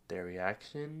on their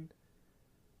reaction,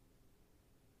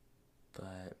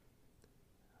 but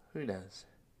who knows?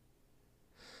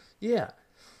 Yeah,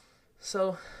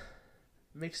 so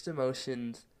mixed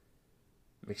emotions,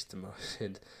 mixed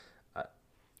emotions, uh,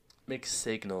 mixed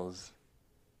signals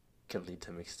can lead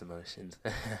to mixed emotions.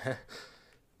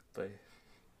 But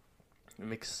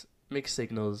mixed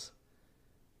signals,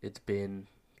 it's been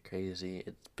crazy.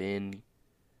 It's been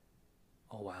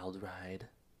a wild ride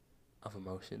of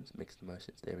emotions, mixed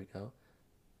emotions. There we go.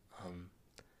 Um,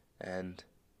 and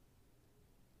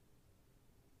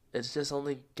it's just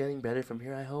only getting better from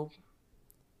here. I hope.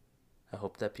 I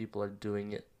hope that people are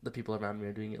doing it. The people around me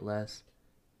are doing it less.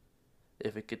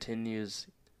 If it continues,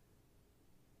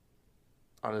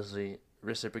 honestly,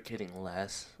 reciprocating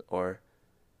less, or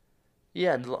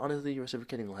yeah, honestly,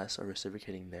 reciprocating less or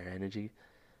reciprocating their energy,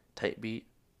 type beat,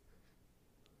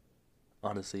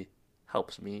 honestly,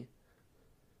 helps me.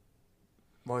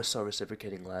 More so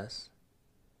reciprocating less.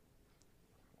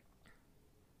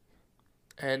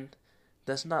 And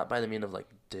that's not by the mean of like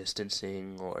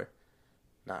distancing or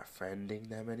not friending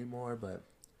them anymore, but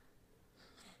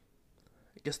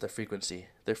I guess their frequency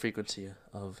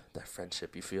of that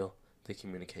friendship you feel, the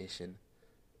communication.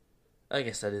 I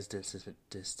guess that is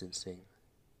distancing.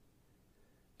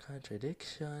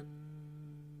 Contradiction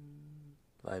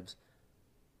vibes.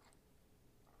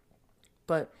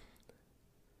 But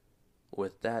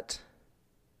with that,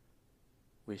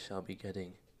 we shall be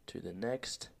getting to the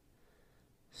next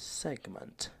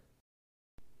segment.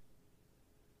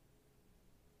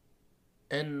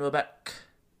 And we're back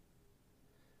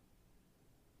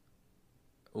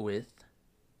with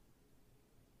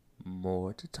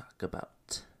more to talk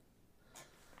about.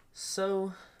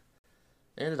 So,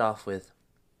 ended off with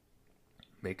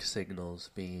mixed signals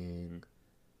being,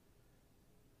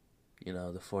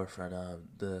 the forefront of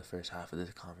the first half of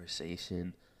this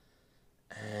conversation.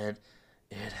 And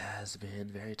it has been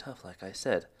very tough, like I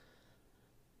said.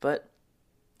 But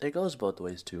it goes both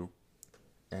ways too.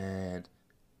 And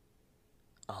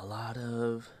a lot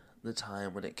of the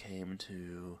time when it came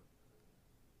to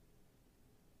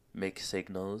mixed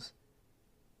signals,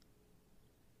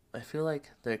 I feel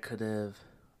like there could have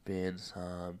been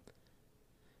some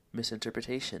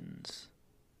misinterpretations.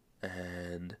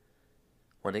 And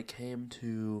when it came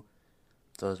to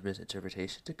those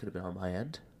misinterpretations, it could have been on my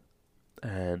end.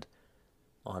 And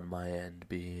on my end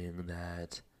being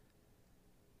that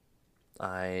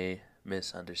I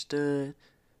misunderstood,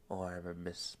 or I'm a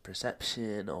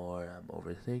misperception, or I'm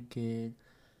overthinking,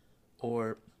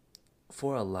 or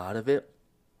for a lot of it,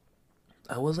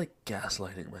 I was like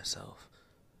gaslighting myself.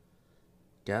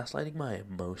 Gaslighting my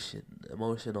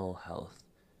emotional health.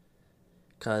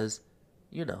 Because,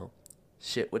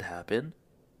 shit would happen,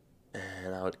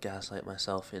 and I would gaslight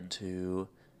myself into,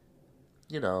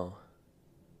 you know,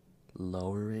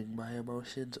 lowering my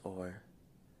emotions, or,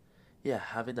 yeah,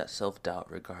 having that self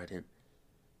doubt regarding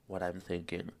what I'm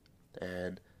thinking.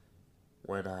 And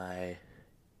when I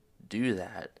do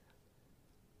that,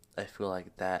 I feel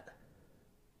like that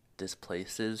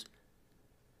displaces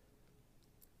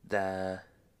the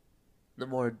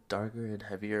more darker and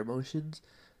heavier emotions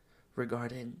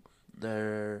regarding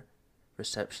their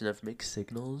reception of mixed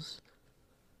signals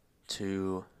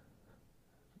to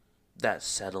that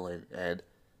settling. And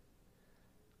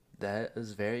that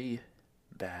is very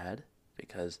bad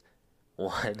because,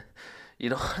 one, you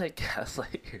don't want to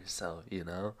gaslight yourself,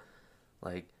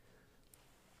 Like,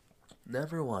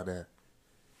 never want to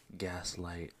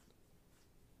gaslight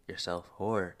yourself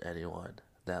or anyone.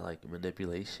 That, like,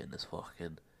 manipulation is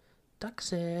fucking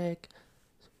toxic.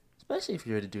 Especially if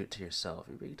you were to do it to yourself.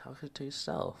 You're being toxic to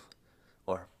yourself.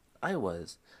 Or I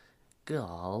was.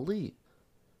 Golly.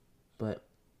 But,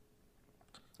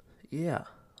 yeah.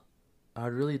 I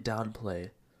would really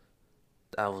downplay.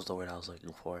 That was the word I was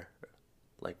looking for.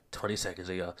 Like 20 seconds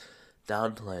ago.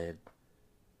 Downplaying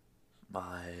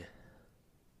my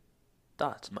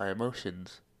thoughts, my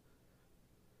emotions.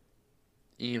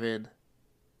 Even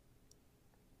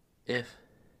if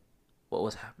what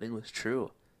was happening was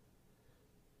true.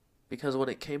 Because when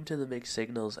it came to the mixed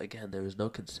signals, again, there was no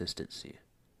consistency.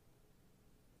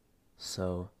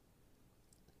 So,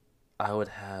 I would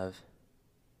have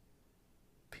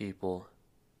people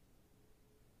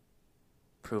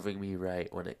proving me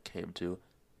right when it came to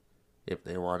if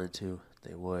they wanted to,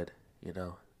 they would,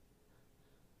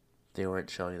 They weren't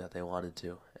showing that they wanted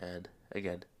to. And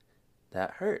again,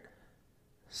 that hurt.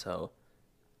 So,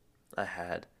 I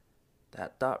had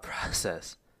that thought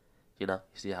process. You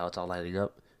see how it's all lighting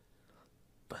up?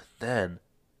 But then,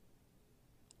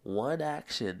 one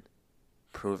action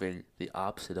proving the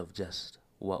opposite of just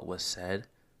what was said,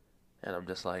 and I'm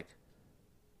just like,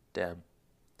 damn.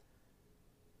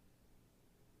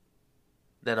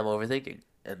 Then I'm overthinking,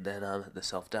 and then the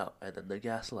self doubt, and then the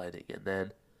gaslighting, and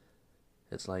then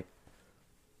it's like,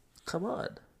 come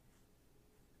on.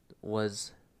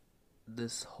 Was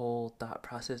this whole thought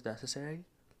process necessary?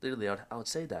 Literally, I would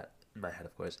say that in my head,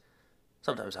 of course.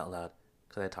 Sometimes out loud,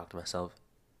 because I talk to myself.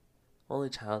 Only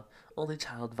child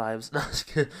vibes. No, just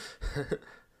kidding.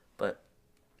 But,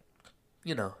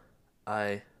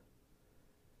 I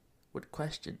would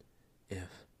question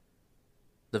if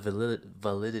the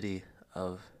validity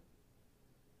of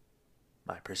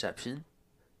my perception,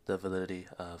 the validity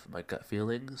of my gut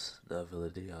feelings, the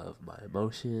validity of my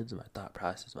emotions, my thought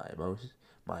process,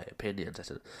 my opinions. I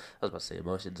was about to say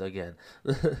emotions again.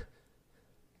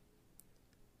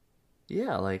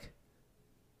 Yeah, like,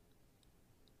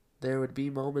 there would be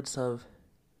moments of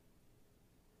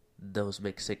those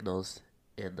mixed signals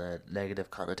in a negative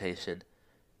connotation,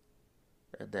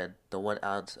 and then the 1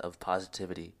 ounce of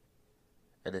positivity,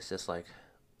 and it's just like,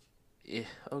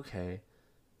 okay.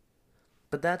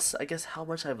 But that's, I guess, how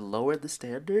much I've lowered the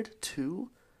standard too,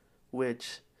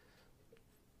 which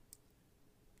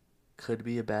could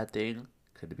be a bad thing,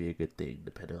 could be a good thing,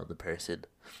 depending on the person.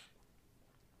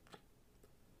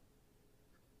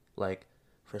 Like,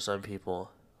 for some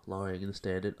people, lowering the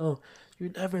standard, oh, you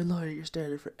never lower your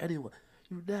standard for anyone.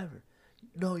 You never. You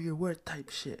know your worth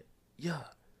type shit. Yeah.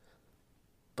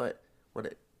 But when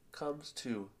it comes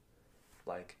to,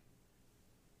 like,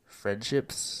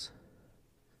 friendships,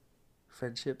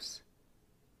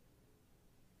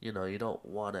 you don't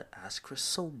want to ask for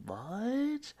so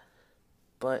much,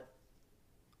 but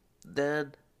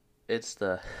then it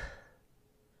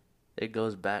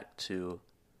goes back to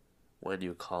when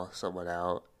you call someone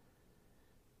out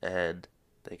and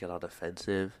they get all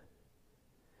defensive,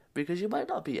 because you might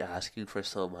not be asking for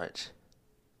so much,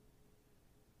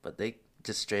 but they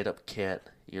just straight up can't,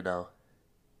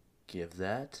 give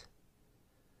that,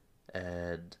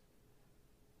 and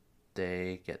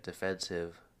they get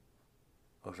defensive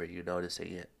over you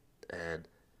noticing it, and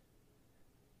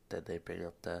then they bring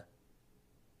up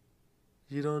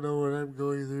you don't know what I'm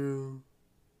going through.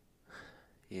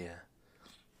 Yeah.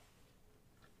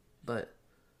 But,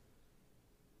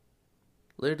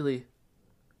 literally,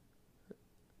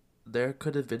 there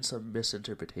could have been some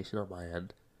misinterpretation on my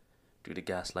end due to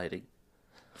gaslighting,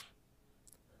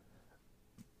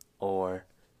 or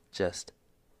just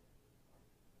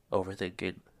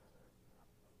overthinking,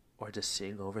 or just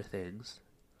seeing over things,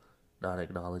 not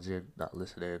acknowledging, not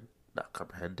listening, not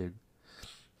comprehending.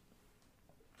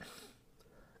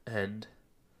 And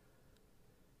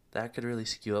that could really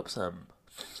skew up some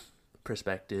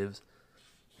perspectives,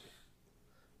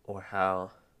 or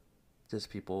how just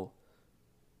people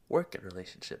work in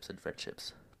relationships and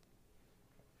friendships.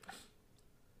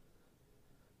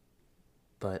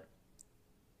 But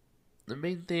the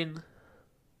main thing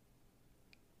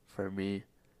for me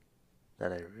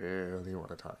that I really want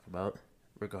to talk about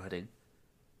regarding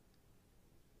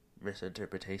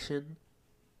misinterpretation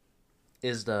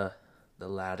is the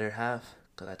latter half,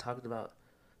 because I talked about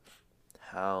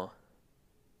how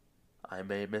I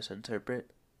may misinterpret,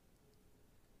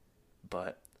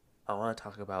 but I want to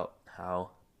talk about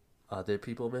how other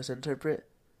people misinterpret,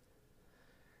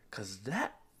 because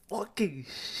that fucking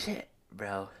shit,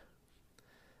 bro.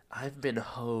 I've been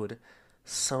hoed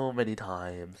so many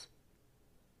times.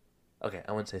 Okay,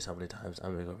 I wouldn't say so many times,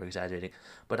 I'm over exaggerating,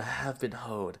 but I have been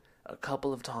hoed a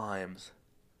couple of times,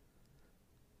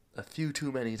 a few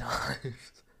too many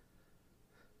times,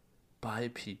 by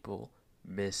people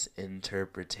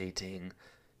misinterpreting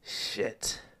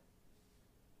shit.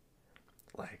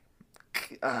 Like,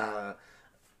 I'm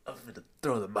gonna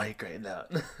throw the mic right now.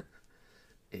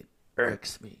 It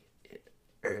irks me.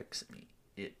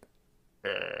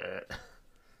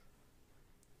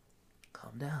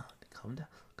 Calm down.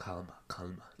 Calma.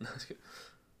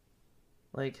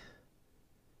 Like,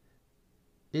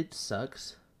 it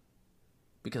sucks,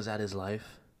 because that is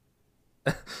life.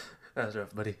 That's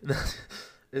rough, buddy.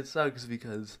 It sucks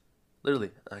because,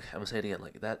 literally, like, I'm saying it again,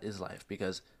 like, that is life,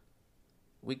 because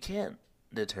we can't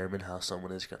determine how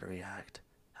someone is going to react,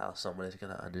 how someone is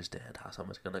going to understand, how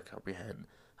someone's going to comprehend,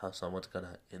 how someone's going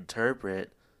to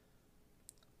interpret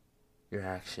your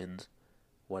actions,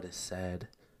 what is said.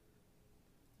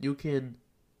 You can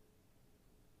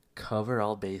cover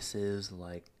all bases,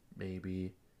 like,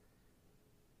 maybe,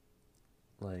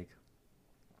 like,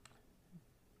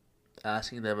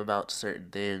 asking them about certain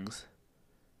things,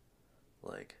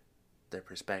 like their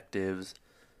perspectives,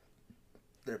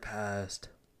 their past,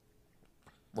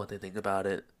 what they think about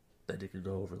it. Then you can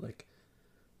go over like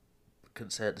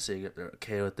consent, seeing if they're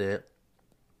okay with it,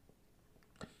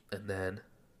 and then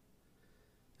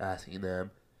asking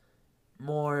them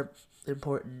more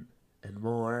important and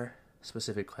more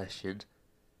specific questions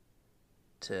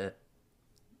to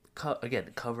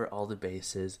again cover all the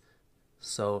bases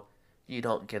so you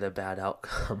don't get a bad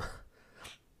outcome.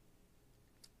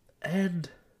 and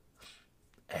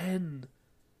and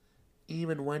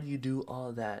even when you do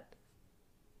all that,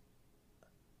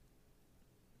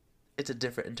 it's a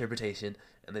different interpretation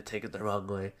and they take it the wrong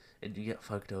way and you get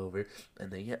fucked over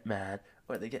and they get mad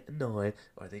or they get annoyed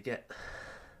or you get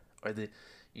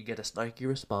a snarky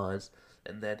response,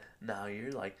 and then now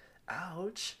you're like,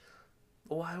 ouch,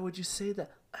 why would you say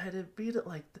that? I didn't mean it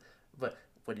like that. But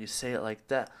when you say it like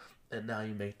that, and now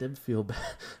you make them feel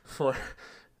bad for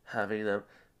having them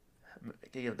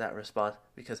give that response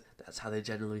because that's how they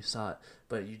generally saw it.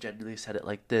 But you generally said it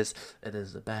like this, and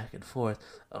it's a back and forth.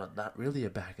 Not really a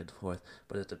back and forth,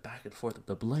 but it's a back and forth of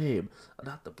the blame.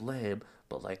 Not the blame,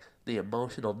 but like the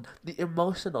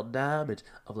emotional damage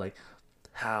of like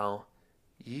how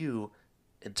you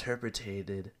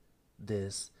interpreted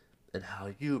this and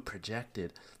how you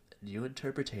projected. And you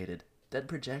interpreted, then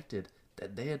projected,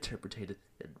 then they interpreted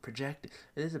and projected.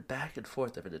 It is a back and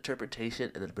forth of an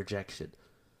interpretation and a projection.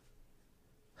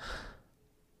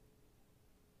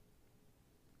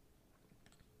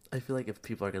 I feel like if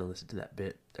people are going to listen to that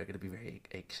bit, they're going to be very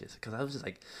anxious. Because I was just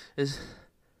like, it's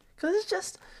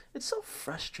so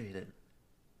frustrating.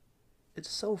 It's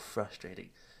so frustrating.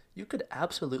 You could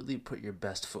absolutely put your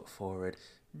best foot forward,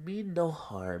 mean no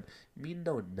harm, mean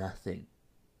no nothing.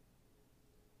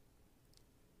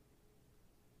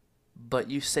 But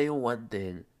you say one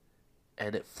thing,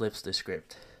 and it flips the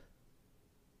script.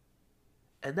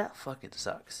 And that fucking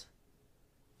sucks.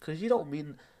 Because you don't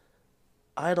mean,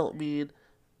 I don't mean,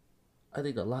 I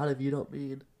think a lot of you don't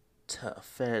mean to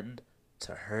offend,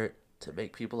 to hurt, to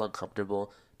make people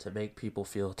uncomfortable, to make people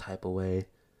feel a type of way.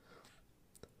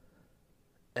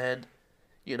 And,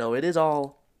 it is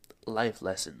all life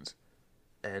lessons.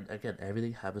 And again,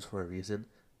 everything happens for a reason.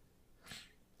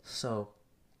 So,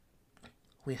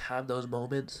 we have those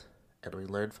moments, and we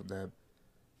learn from them.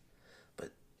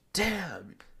 But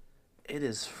damn, it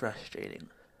is frustrating.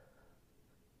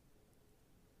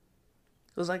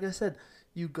 Because like I said,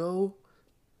 you go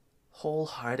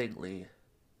wholeheartedly,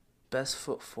 best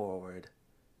foot forward,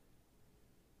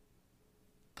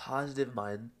 positive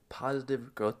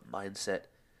growth mindset.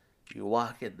 You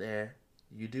walk in there,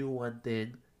 you do one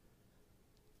thing,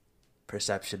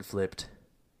 perception flipped.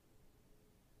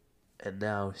 And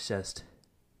now it's just,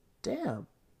 damn.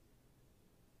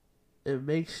 It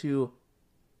makes you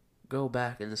go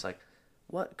back and it's like,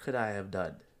 what could I have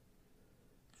done?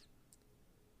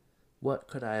 What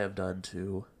could I have done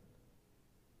to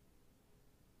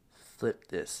flip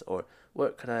this? Or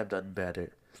what could I have done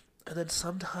better? And then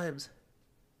sometimes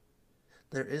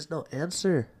there is no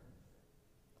answer.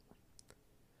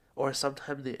 Or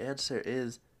sometimes the answer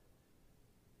is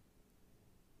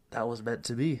that was meant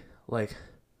to be. Like,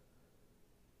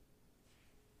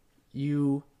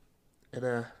 you and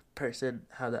a person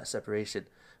have that separation,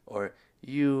 or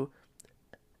you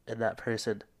and that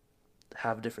person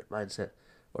have a different mindset,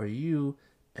 or you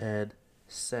and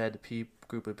said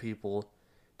group of people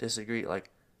disagree. Like,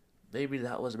 maybe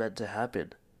that was meant to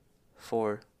happen,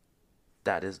 for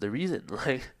that is the reason.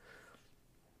 Like,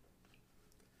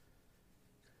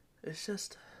 it's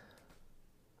just,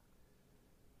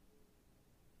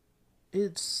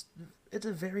 it's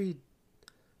a very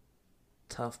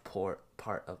tough part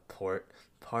of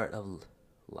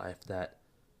life that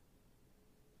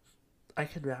I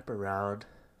can wrap around,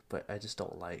 but I just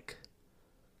don't like.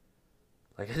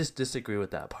 Like, I just disagree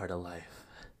with that part of life.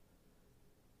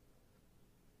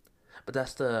 But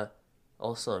that's the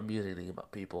also amusing thing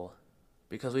about people,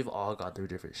 because we've all gone through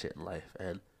different shit in life,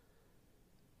 and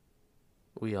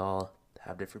we all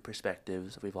have different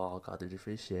perspectives. We've all gone through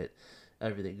different shit.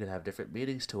 Everything could have different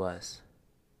meanings to us.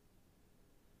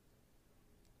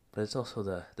 But it's also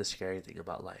the scary thing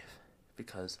about life,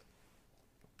 because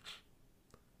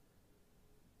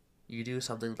you do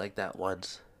something like that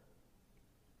once,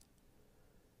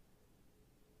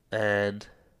 and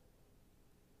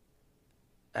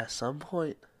at some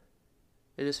point,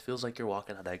 it just feels like you're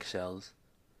walking on eggshells.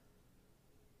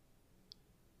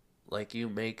 Like, you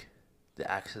make the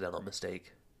accidental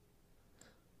mistake,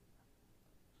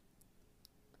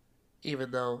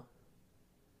 even though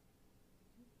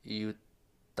you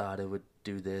thought it would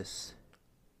do this,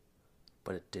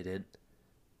 but it didn't.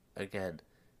 Again,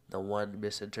 the one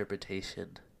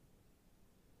misinterpretation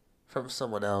from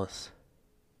someone else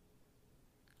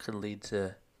could lead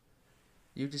to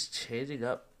you just changing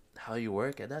up how you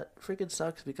work, and that freaking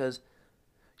sucks because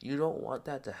you don't want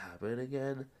that to happen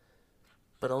again,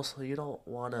 but also you don't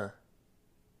want to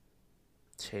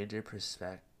change your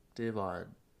perspective on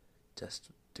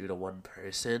just due to one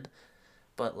person,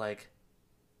 but like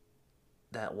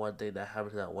that one thing that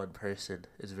happened to that one person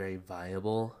is very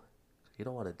viable. You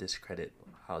don't want to discredit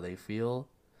how they feel.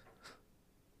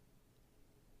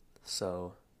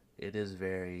 So it is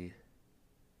very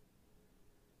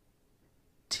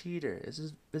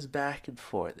it's back and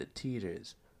forth. It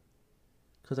teeters.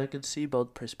 Because I can see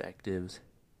both perspectives.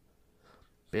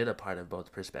 Being a part of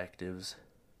both perspectives.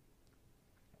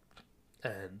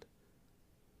 And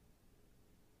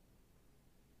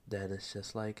then it's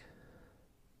just like,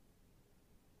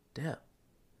 damn.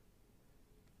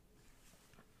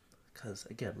 Because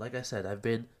again, like I said, I've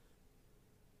been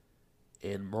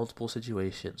in multiple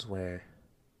situations where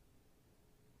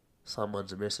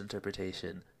someone's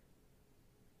misinterpretation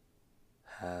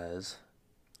has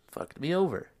fucked me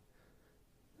over.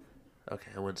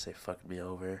 Okay, I wouldn't say fucked me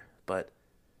over, but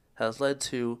has led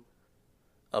to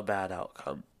a bad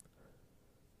outcome.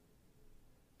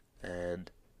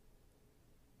 And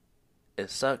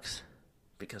it sucks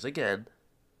because, again,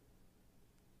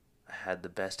 I had the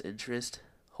best interest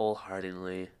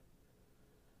wholeheartedly,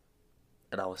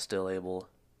 and I was still able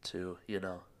to,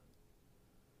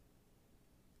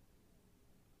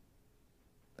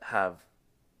 have,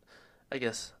 I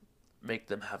guess, make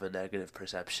them have a negative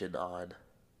perception on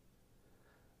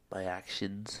my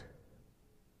actions,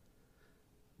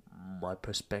 my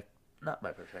perspective, not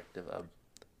my perspective,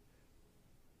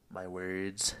 my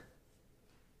words.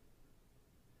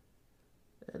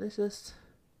 And it's just,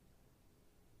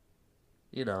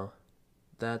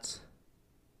 that's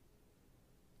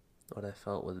what I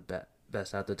felt was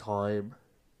best at the time.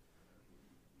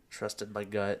 Trusted my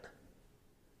gut.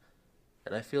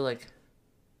 And I feel like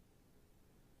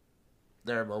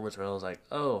there are moments where I was like,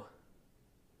 oh,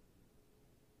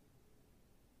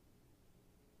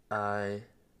 I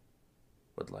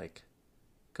would like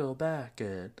go back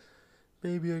and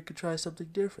maybe I could try something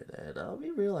different. And I'll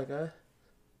be real, like there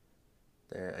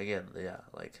again, yeah,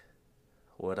 like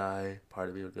would I? Part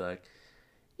of me would be like,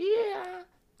 yeah.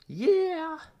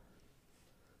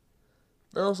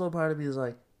 And also part of me is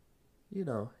like, you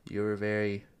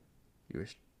were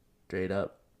straight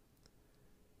up.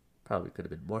 Probably could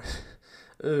have been more.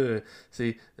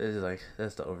 See, it's like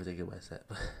that's the overthinking mindset.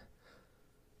 But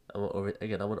I'm an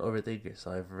overthinker,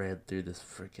 so I've ran through this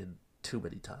freaking too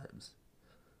many times.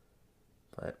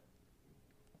 But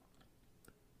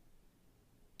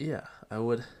yeah, I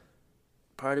would.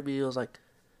 Part of me was like,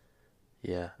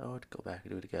 yeah, I would go back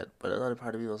and do it again. But another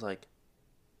part of me was like,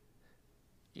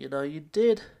 you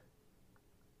did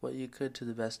what you could to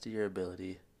the best of your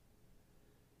ability,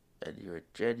 and you were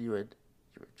genuine.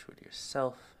 You were true to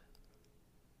yourself.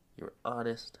 You were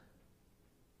honest.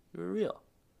 You were real.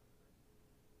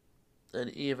 And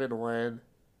even when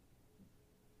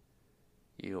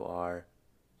you are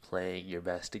playing your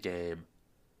best game,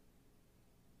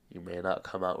 you may not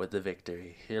come out with the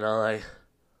victory.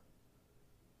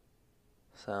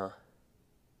 So,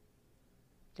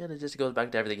 again, it just goes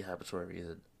back to everything happens for a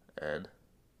reason. And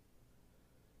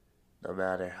no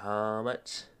matter how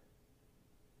much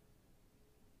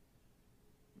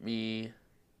me,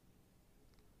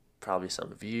 probably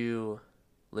some of you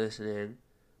listening,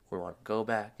 would want to go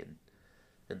back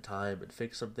in time and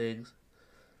fix some things,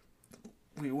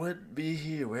 we wouldn't be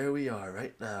here where we are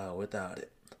right now without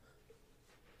it.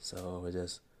 So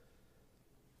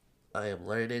I am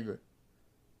learning,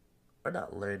 or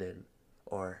not learning,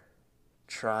 or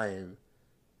trying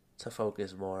to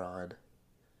focus more on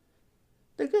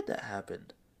the good that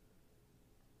happened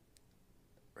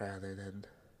rather than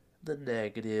the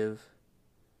negative.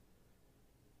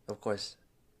 Of course,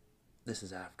 this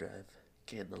is after I've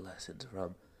gained the lessons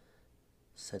from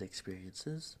said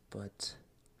experiences, but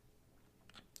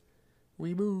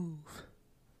we move.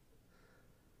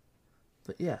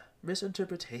 But yeah,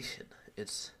 misinterpretation.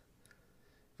 It's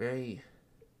very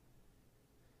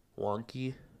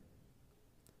wonky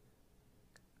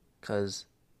because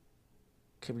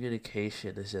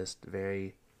communication is just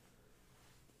very.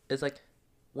 It's like,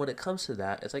 when it comes to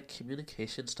that, it's like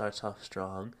communication starts off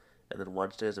strong, and then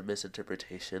once there's a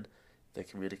misinterpretation, the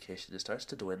communication just starts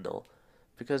to dwindle.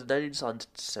 Because then you're just on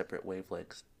separate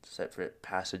wavelengths, separate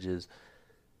passages.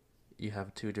 You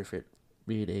have two different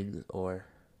meanings or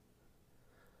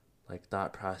like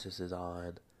thought processes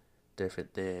on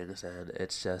different things, and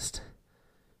it's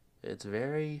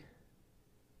very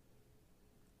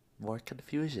more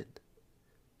confusion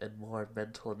and more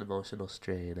mental and emotional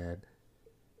strain, and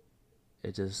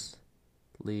it just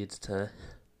leads to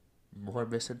more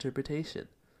misinterpretation.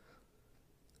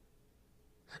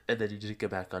 And then you just get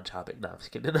back on topic. No, I'm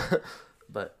just kidding.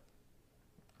 But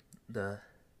the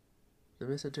the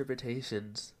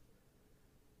misinterpretations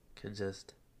can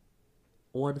just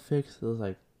one fix was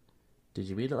like, did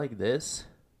you mean it like this?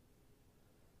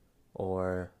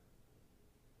 Or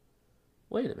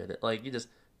wait a minute, like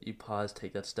you pause,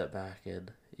 take that step back,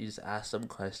 and you just ask some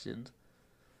questions.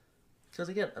 Because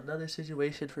again, another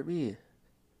situation for me,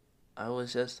 I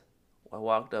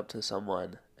walked up to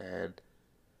someone and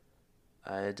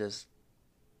I just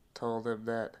told them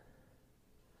that,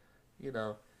 you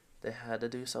know, they had to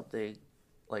do something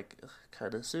like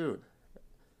kind of soon.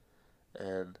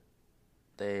 And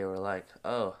they were like,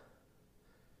 oh,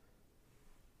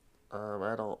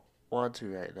 I don't want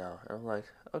to right now. And I'm like,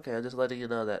 okay, I'm just letting you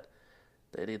know that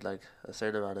they need like a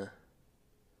certain amount of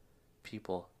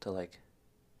people to like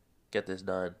get this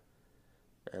done.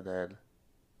 And then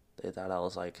they thought I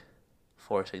was like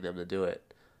forcing them to do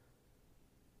it.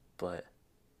 But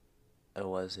I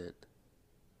wasn't.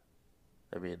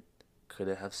 I mean, could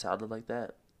it have sounded like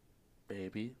that?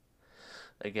 Maybe.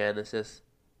 Again, it's just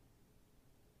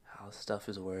how stuff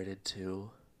is worded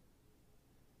too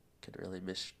can really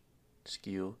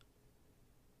skew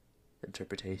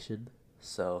interpretation.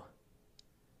 So,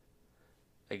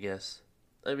 I guess,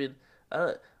 I mean, I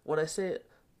don't, when I say it,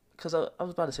 because I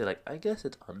was about to say, like, I guess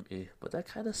it's on me, but that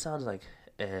kind of sounds like,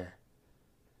 eh.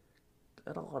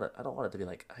 I don't want it to be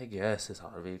like, I guess it's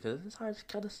on me, because it's hard,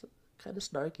 kind of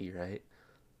snarky, right?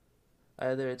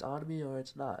 Either it's on me or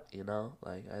it's not, you know?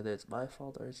 Like, either it's my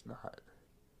fault or it's not.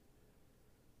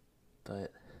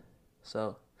 But,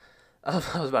 so, I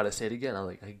was about to say it again. I was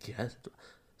like, I guess.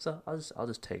 So I'll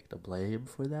just take the blame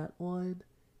for that one.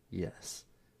 Yes,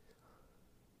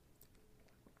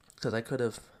 because I could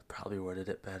have probably worded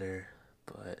it better,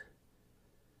 but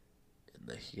in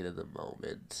the heat of the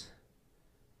moment,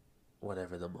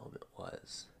 whatever the moment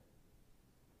was.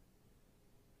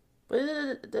 But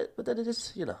then it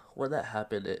just, when that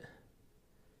happened, it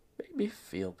made me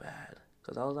feel bad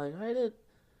because I was like, I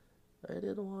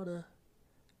didn't wanna.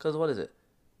 Because what is it?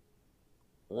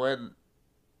 When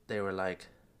they were like,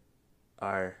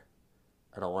 "Are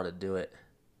I don't want to do it,"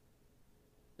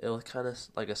 it was kind of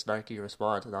like a snarky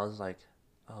response, and I was like,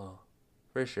 "Oh,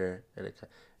 for sure." And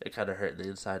it kind of hurt the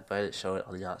inside, but I didn't show it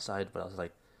on the outside. But I was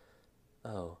like,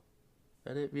 "Oh,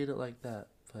 I didn't mean it like that,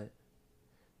 but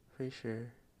for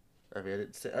sure." I mean, I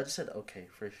just said okay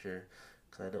for sure,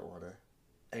 because I didn't want to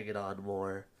egg it on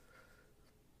more.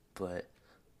 But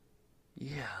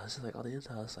yeah, I was like on the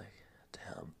inside, I was like,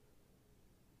 "Damn,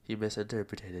 he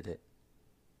misinterpreted it,"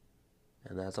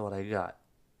 and that's what I got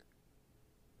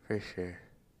for sure.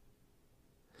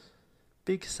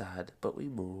 Big sad, but we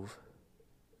move.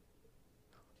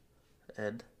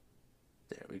 And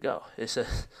there we go. It's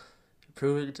just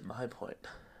proving to my point.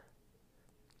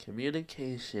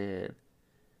 Communication,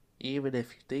 even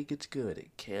if you think it's good,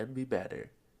 it can be better.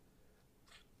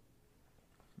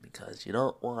 Because you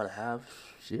don't want to have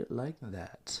shit like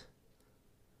that.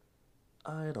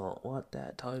 I don't want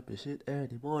that type of shit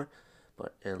anymore.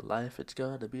 But in life, it's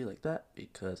gonna be like that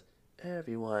because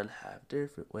everyone have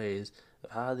different ways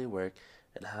of how they work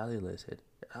and how they listen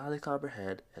and how they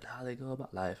comprehend and how they go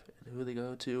about life and who they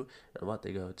go to and what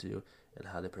they go to and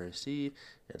how they perceive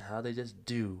and how they just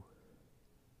do.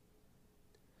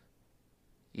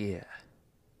 Yeah.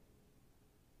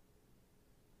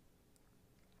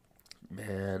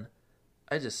 Man,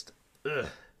 I just, ugh,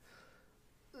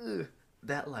 ugh,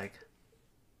 that like,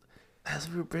 as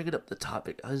we were bringing up the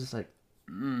topic, I was just like,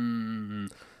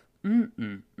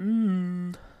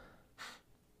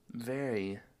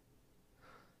 very,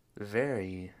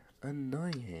 very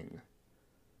annoying.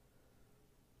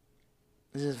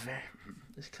 This is very,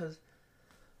 it's because,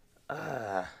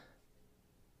 uh,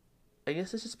 I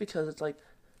guess it's just because it's like,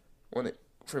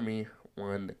 for me,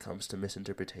 when it comes to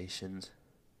misinterpretations,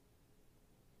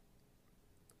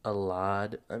 a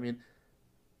lot, I mean,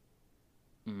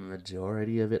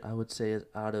 majority of it, I would say, is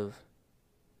out of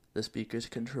the speaker's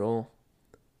control.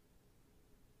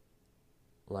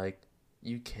 Like,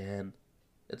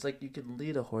 it's like you can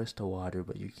lead a horse to water,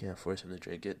 but you can't force him to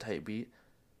drink it type beat.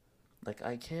 Like,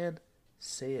 I can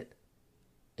say it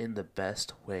in the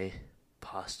best way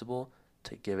possible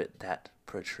to give it that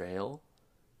portrayal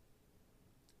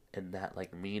and that,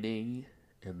 like, meaning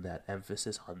and that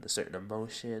emphasis on the certain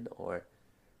emotion or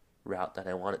route that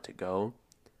I want it to go.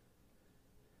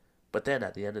 But then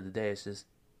at the end of the day, it's just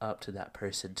up to that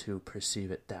person to perceive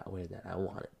it that way that I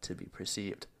want it to be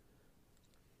perceived.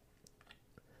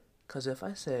 Because if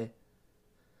I say,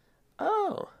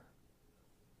 oh,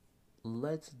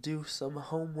 let's do some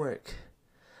homework.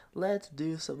 Let's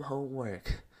do some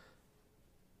homework.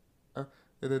 Uh,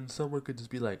 and then someone could just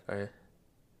be like, are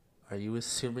you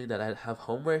assuming that I'd have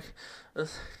homework?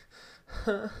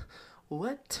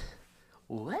 What?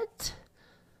 What?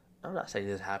 I'm not saying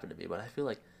this happened to me, but I feel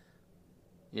like,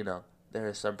 you know, there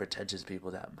are some pretentious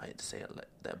people that might say it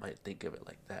that might think of it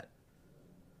like that.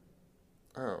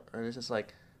 Oh, and it's just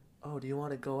like, oh, do you want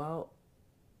to go out?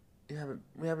 We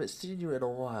haven't seen you in a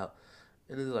while.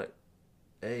 And it's like,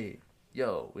 hey,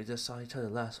 yo, we just saw each other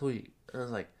last week. And I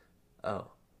was like,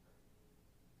 oh,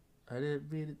 I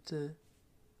didn't mean it to,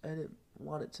 I didn't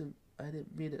want it to, I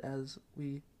didn't mean it as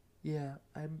we, yeah,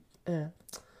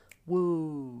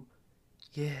 woo,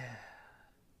 yeah,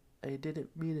 I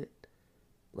didn't mean it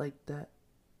like that.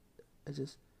 I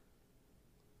just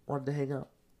wanted to hang out.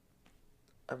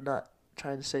 I'm not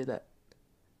trying to say that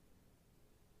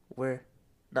we're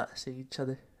not seeing each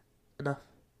other enough.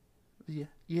 Yeah,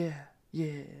 yeah,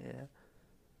 yeah.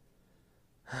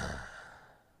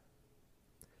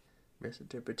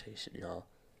 Misinterpretation, y'all.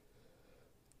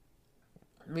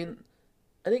 I mean,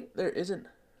 I think there isn't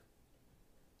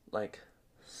like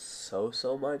so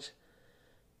much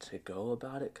to go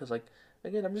about it, because like,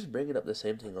 again, I'm just bringing up the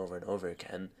same thing over and over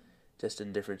again, just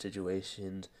in different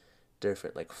situations,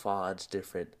 different like fonts,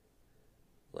 different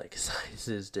like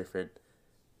sizes, different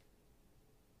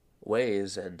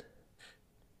ways, and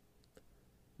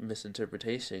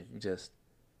misinterpretation just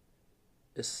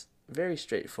is very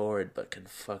straightforward but can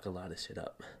fuck a lot of shit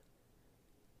up.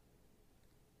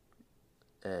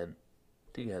 And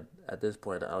again, at this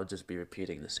point, I'll just be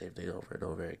repeating the same thing over and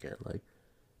over again. Like,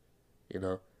 you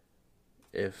know,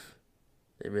 if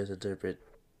they misinterpret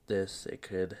this, it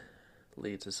could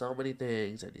lead to so many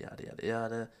things, and yada yada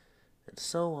yada, and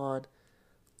so on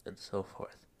and so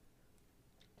forth.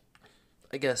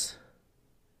 I guess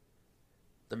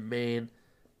the main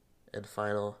and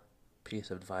final piece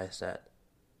of advice that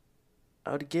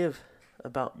I would give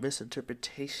about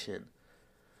misinterpretation,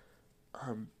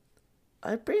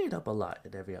 I bring it up a lot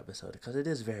in every episode because it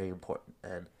is very important,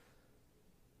 and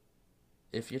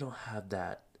if you don't have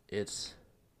that, it's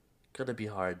gonna be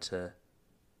hard to,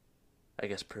 I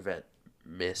guess, prevent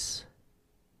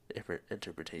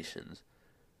misinterpretations.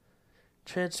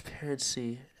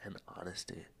 Transparency and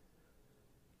honesty.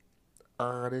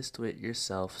 Honest with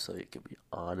yourself so you can be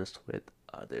honest with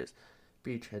others.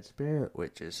 Be transparent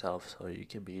with yourself so you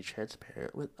can be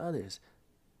transparent with others.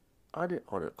 On your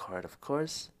own accord, of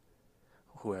course.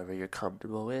 Whoever you're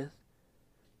comfortable with.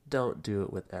 Don't do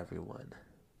it with everyone.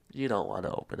 You don't want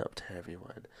to open up to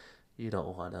everyone. You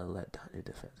don't want to let down your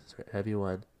defenses for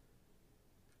everyone.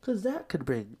 Because that could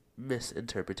bring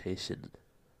misinterpretation.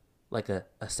 Like a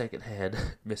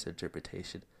secondhand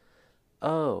misinterpretation.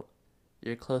 Oh,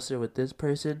 you're closer with this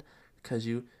person because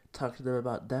you talked to them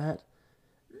about that?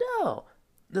 No.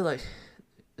 They're like,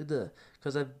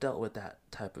 because I've dealt with that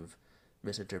type of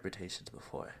misinterpretations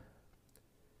before.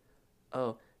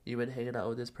 Oh, you've been hanging out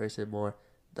with this person more,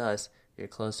 thus you're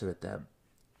closer with them.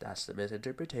 That's the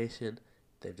misinterpretation.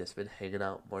 They've just been hanging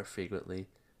out more frequently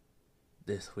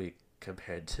this week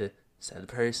compared to said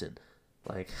person.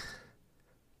 Like,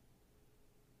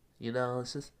 you know,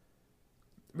 it's just,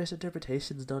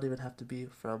 misinterpretations don't even have to be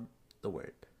from the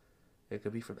word. It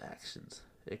could be from actions.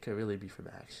 It could really be from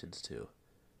actions too.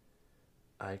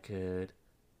 I could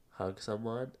hug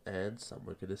someone and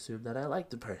someone could assume that I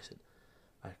like the person.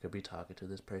 I could be talking to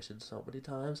this person so many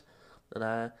times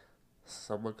and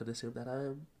someone could assume that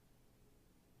I'm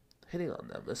hitting on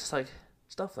them. It's just like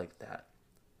stuff like that.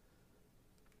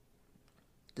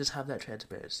 Just have that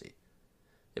transparency.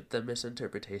 If the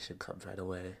misinterpretation comes right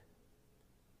away,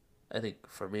 I think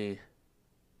for me,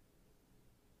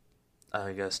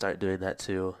 I gotta start doing that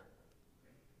too,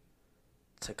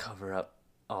 to cover up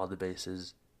all the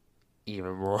bases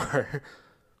even more.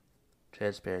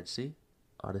 Transparency,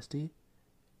 honesty,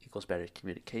 equals better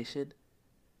communication,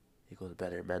 equals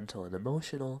better mental and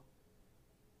emotional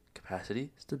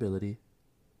capacity, stability,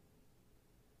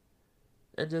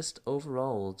 and just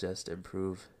overall will just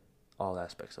improve all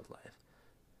aspects of life.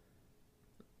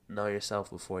 Know yourself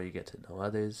before you get to know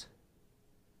others,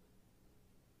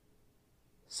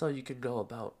 so you can go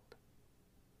about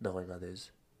knowing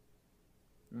others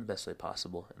in the best way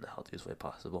possible, in the healthiest way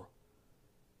possible,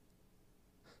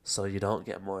 so you don't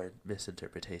get more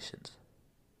misinterpretations.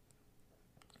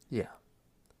 Yeah.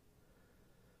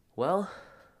 Well,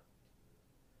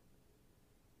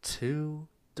 2,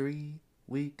 3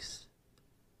 weeks,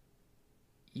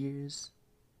 years,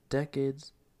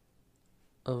 decades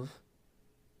of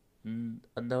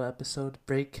a no episode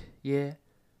break, yeah.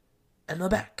 And we're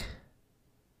back.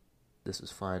 This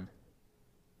was fun.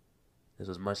 This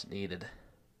was much needed.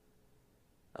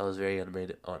 I was very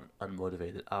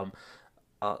unmotivated.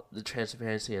 The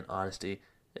transparency and honesty,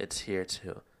 it's here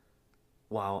too.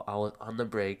 While I was on the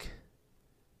break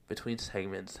between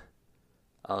segments,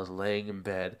 I was laying in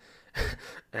bed,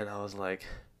 and I was like,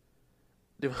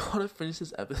 do I want to finish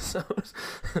this episode?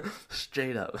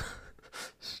 Straight up.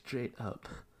 Straight up.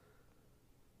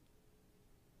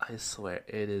 I swear,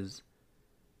 it is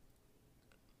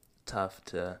tough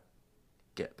to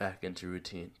get back into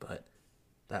routine, but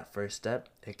that first step,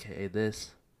 aka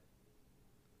this,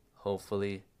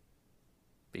 hopefully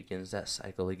begins that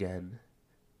cycle again,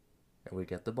 and we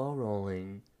get the ball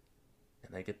rolling,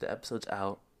 and I get the episodes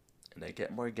out, and I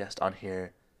get more guests on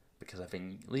here, because I've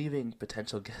been leaving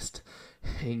potential guests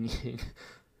hanging.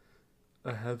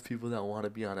 I have people that want to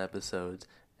be on episodes,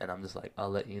 and I'm just like, I'll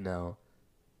let you know.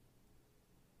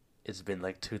 It's been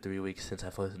like 2-3 weeks since I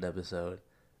posted an episode.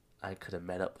 I could have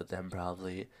met up with them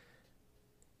probably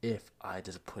if I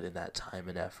just put in that time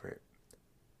and effort.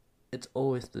 It's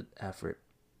always the effort.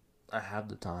 I have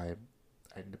the time.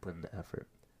 I need to put in the effort.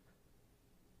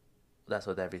 That's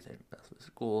with everything. That's with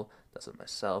school. That's with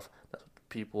myself. That's with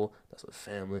people. That's with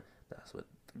family. That's with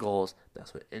goals.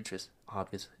 That's with interests,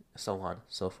 hobbies, so on,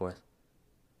 so forth.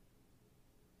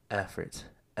 Effort.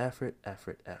 Effort,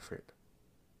 effort, effort.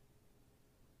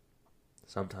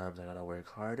 Sometimes I gotta work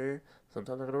harder.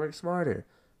 Sometimes I gotta work smarter.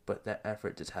 But that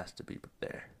effort just has to be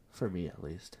there. For me, at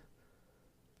least.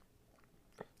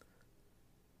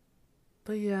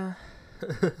 But yeah.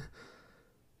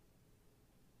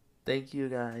 Thank you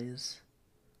guys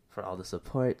for all the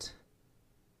support,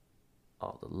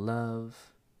 all the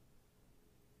love,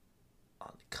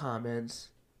 all the comments,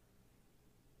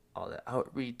 all the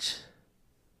outreach,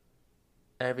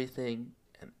 everything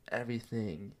and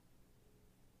everything.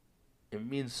 It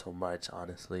means so much,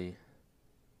 honestly.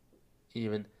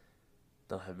 Even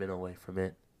though I've been away from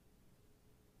it,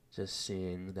 just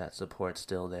seeing that support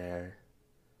still there.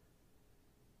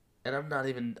 And I'm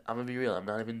gonna be real, I'm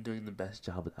not even doing the best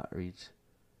job with outreach.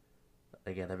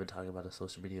 Again, I've been talking about a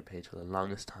social media page for the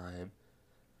longest time,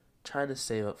 trying to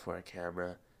save up for a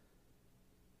camera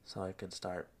so I can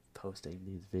start posting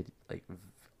these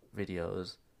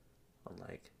videos on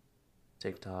like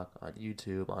TikTok, on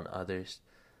YouTube, on other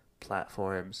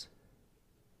platforms.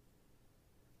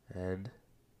 And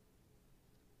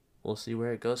we'll see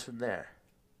where it goes from there.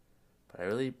 But I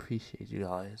really appreciate you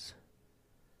guys.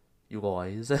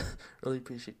 Really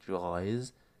appreciate you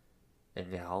guys and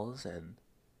gals and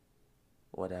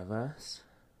whatever.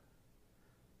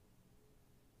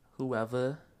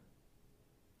 Whoever,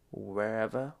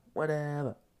 wherever,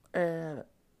 whenever, wherever.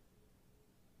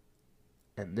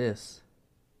 And this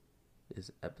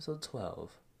is episode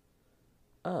 12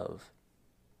 of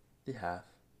the Half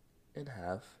and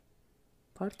Half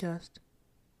podcast.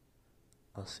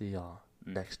 I'll see y'all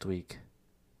next week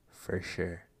for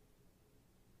sure.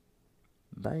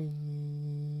 Bye.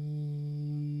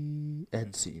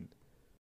 End scene.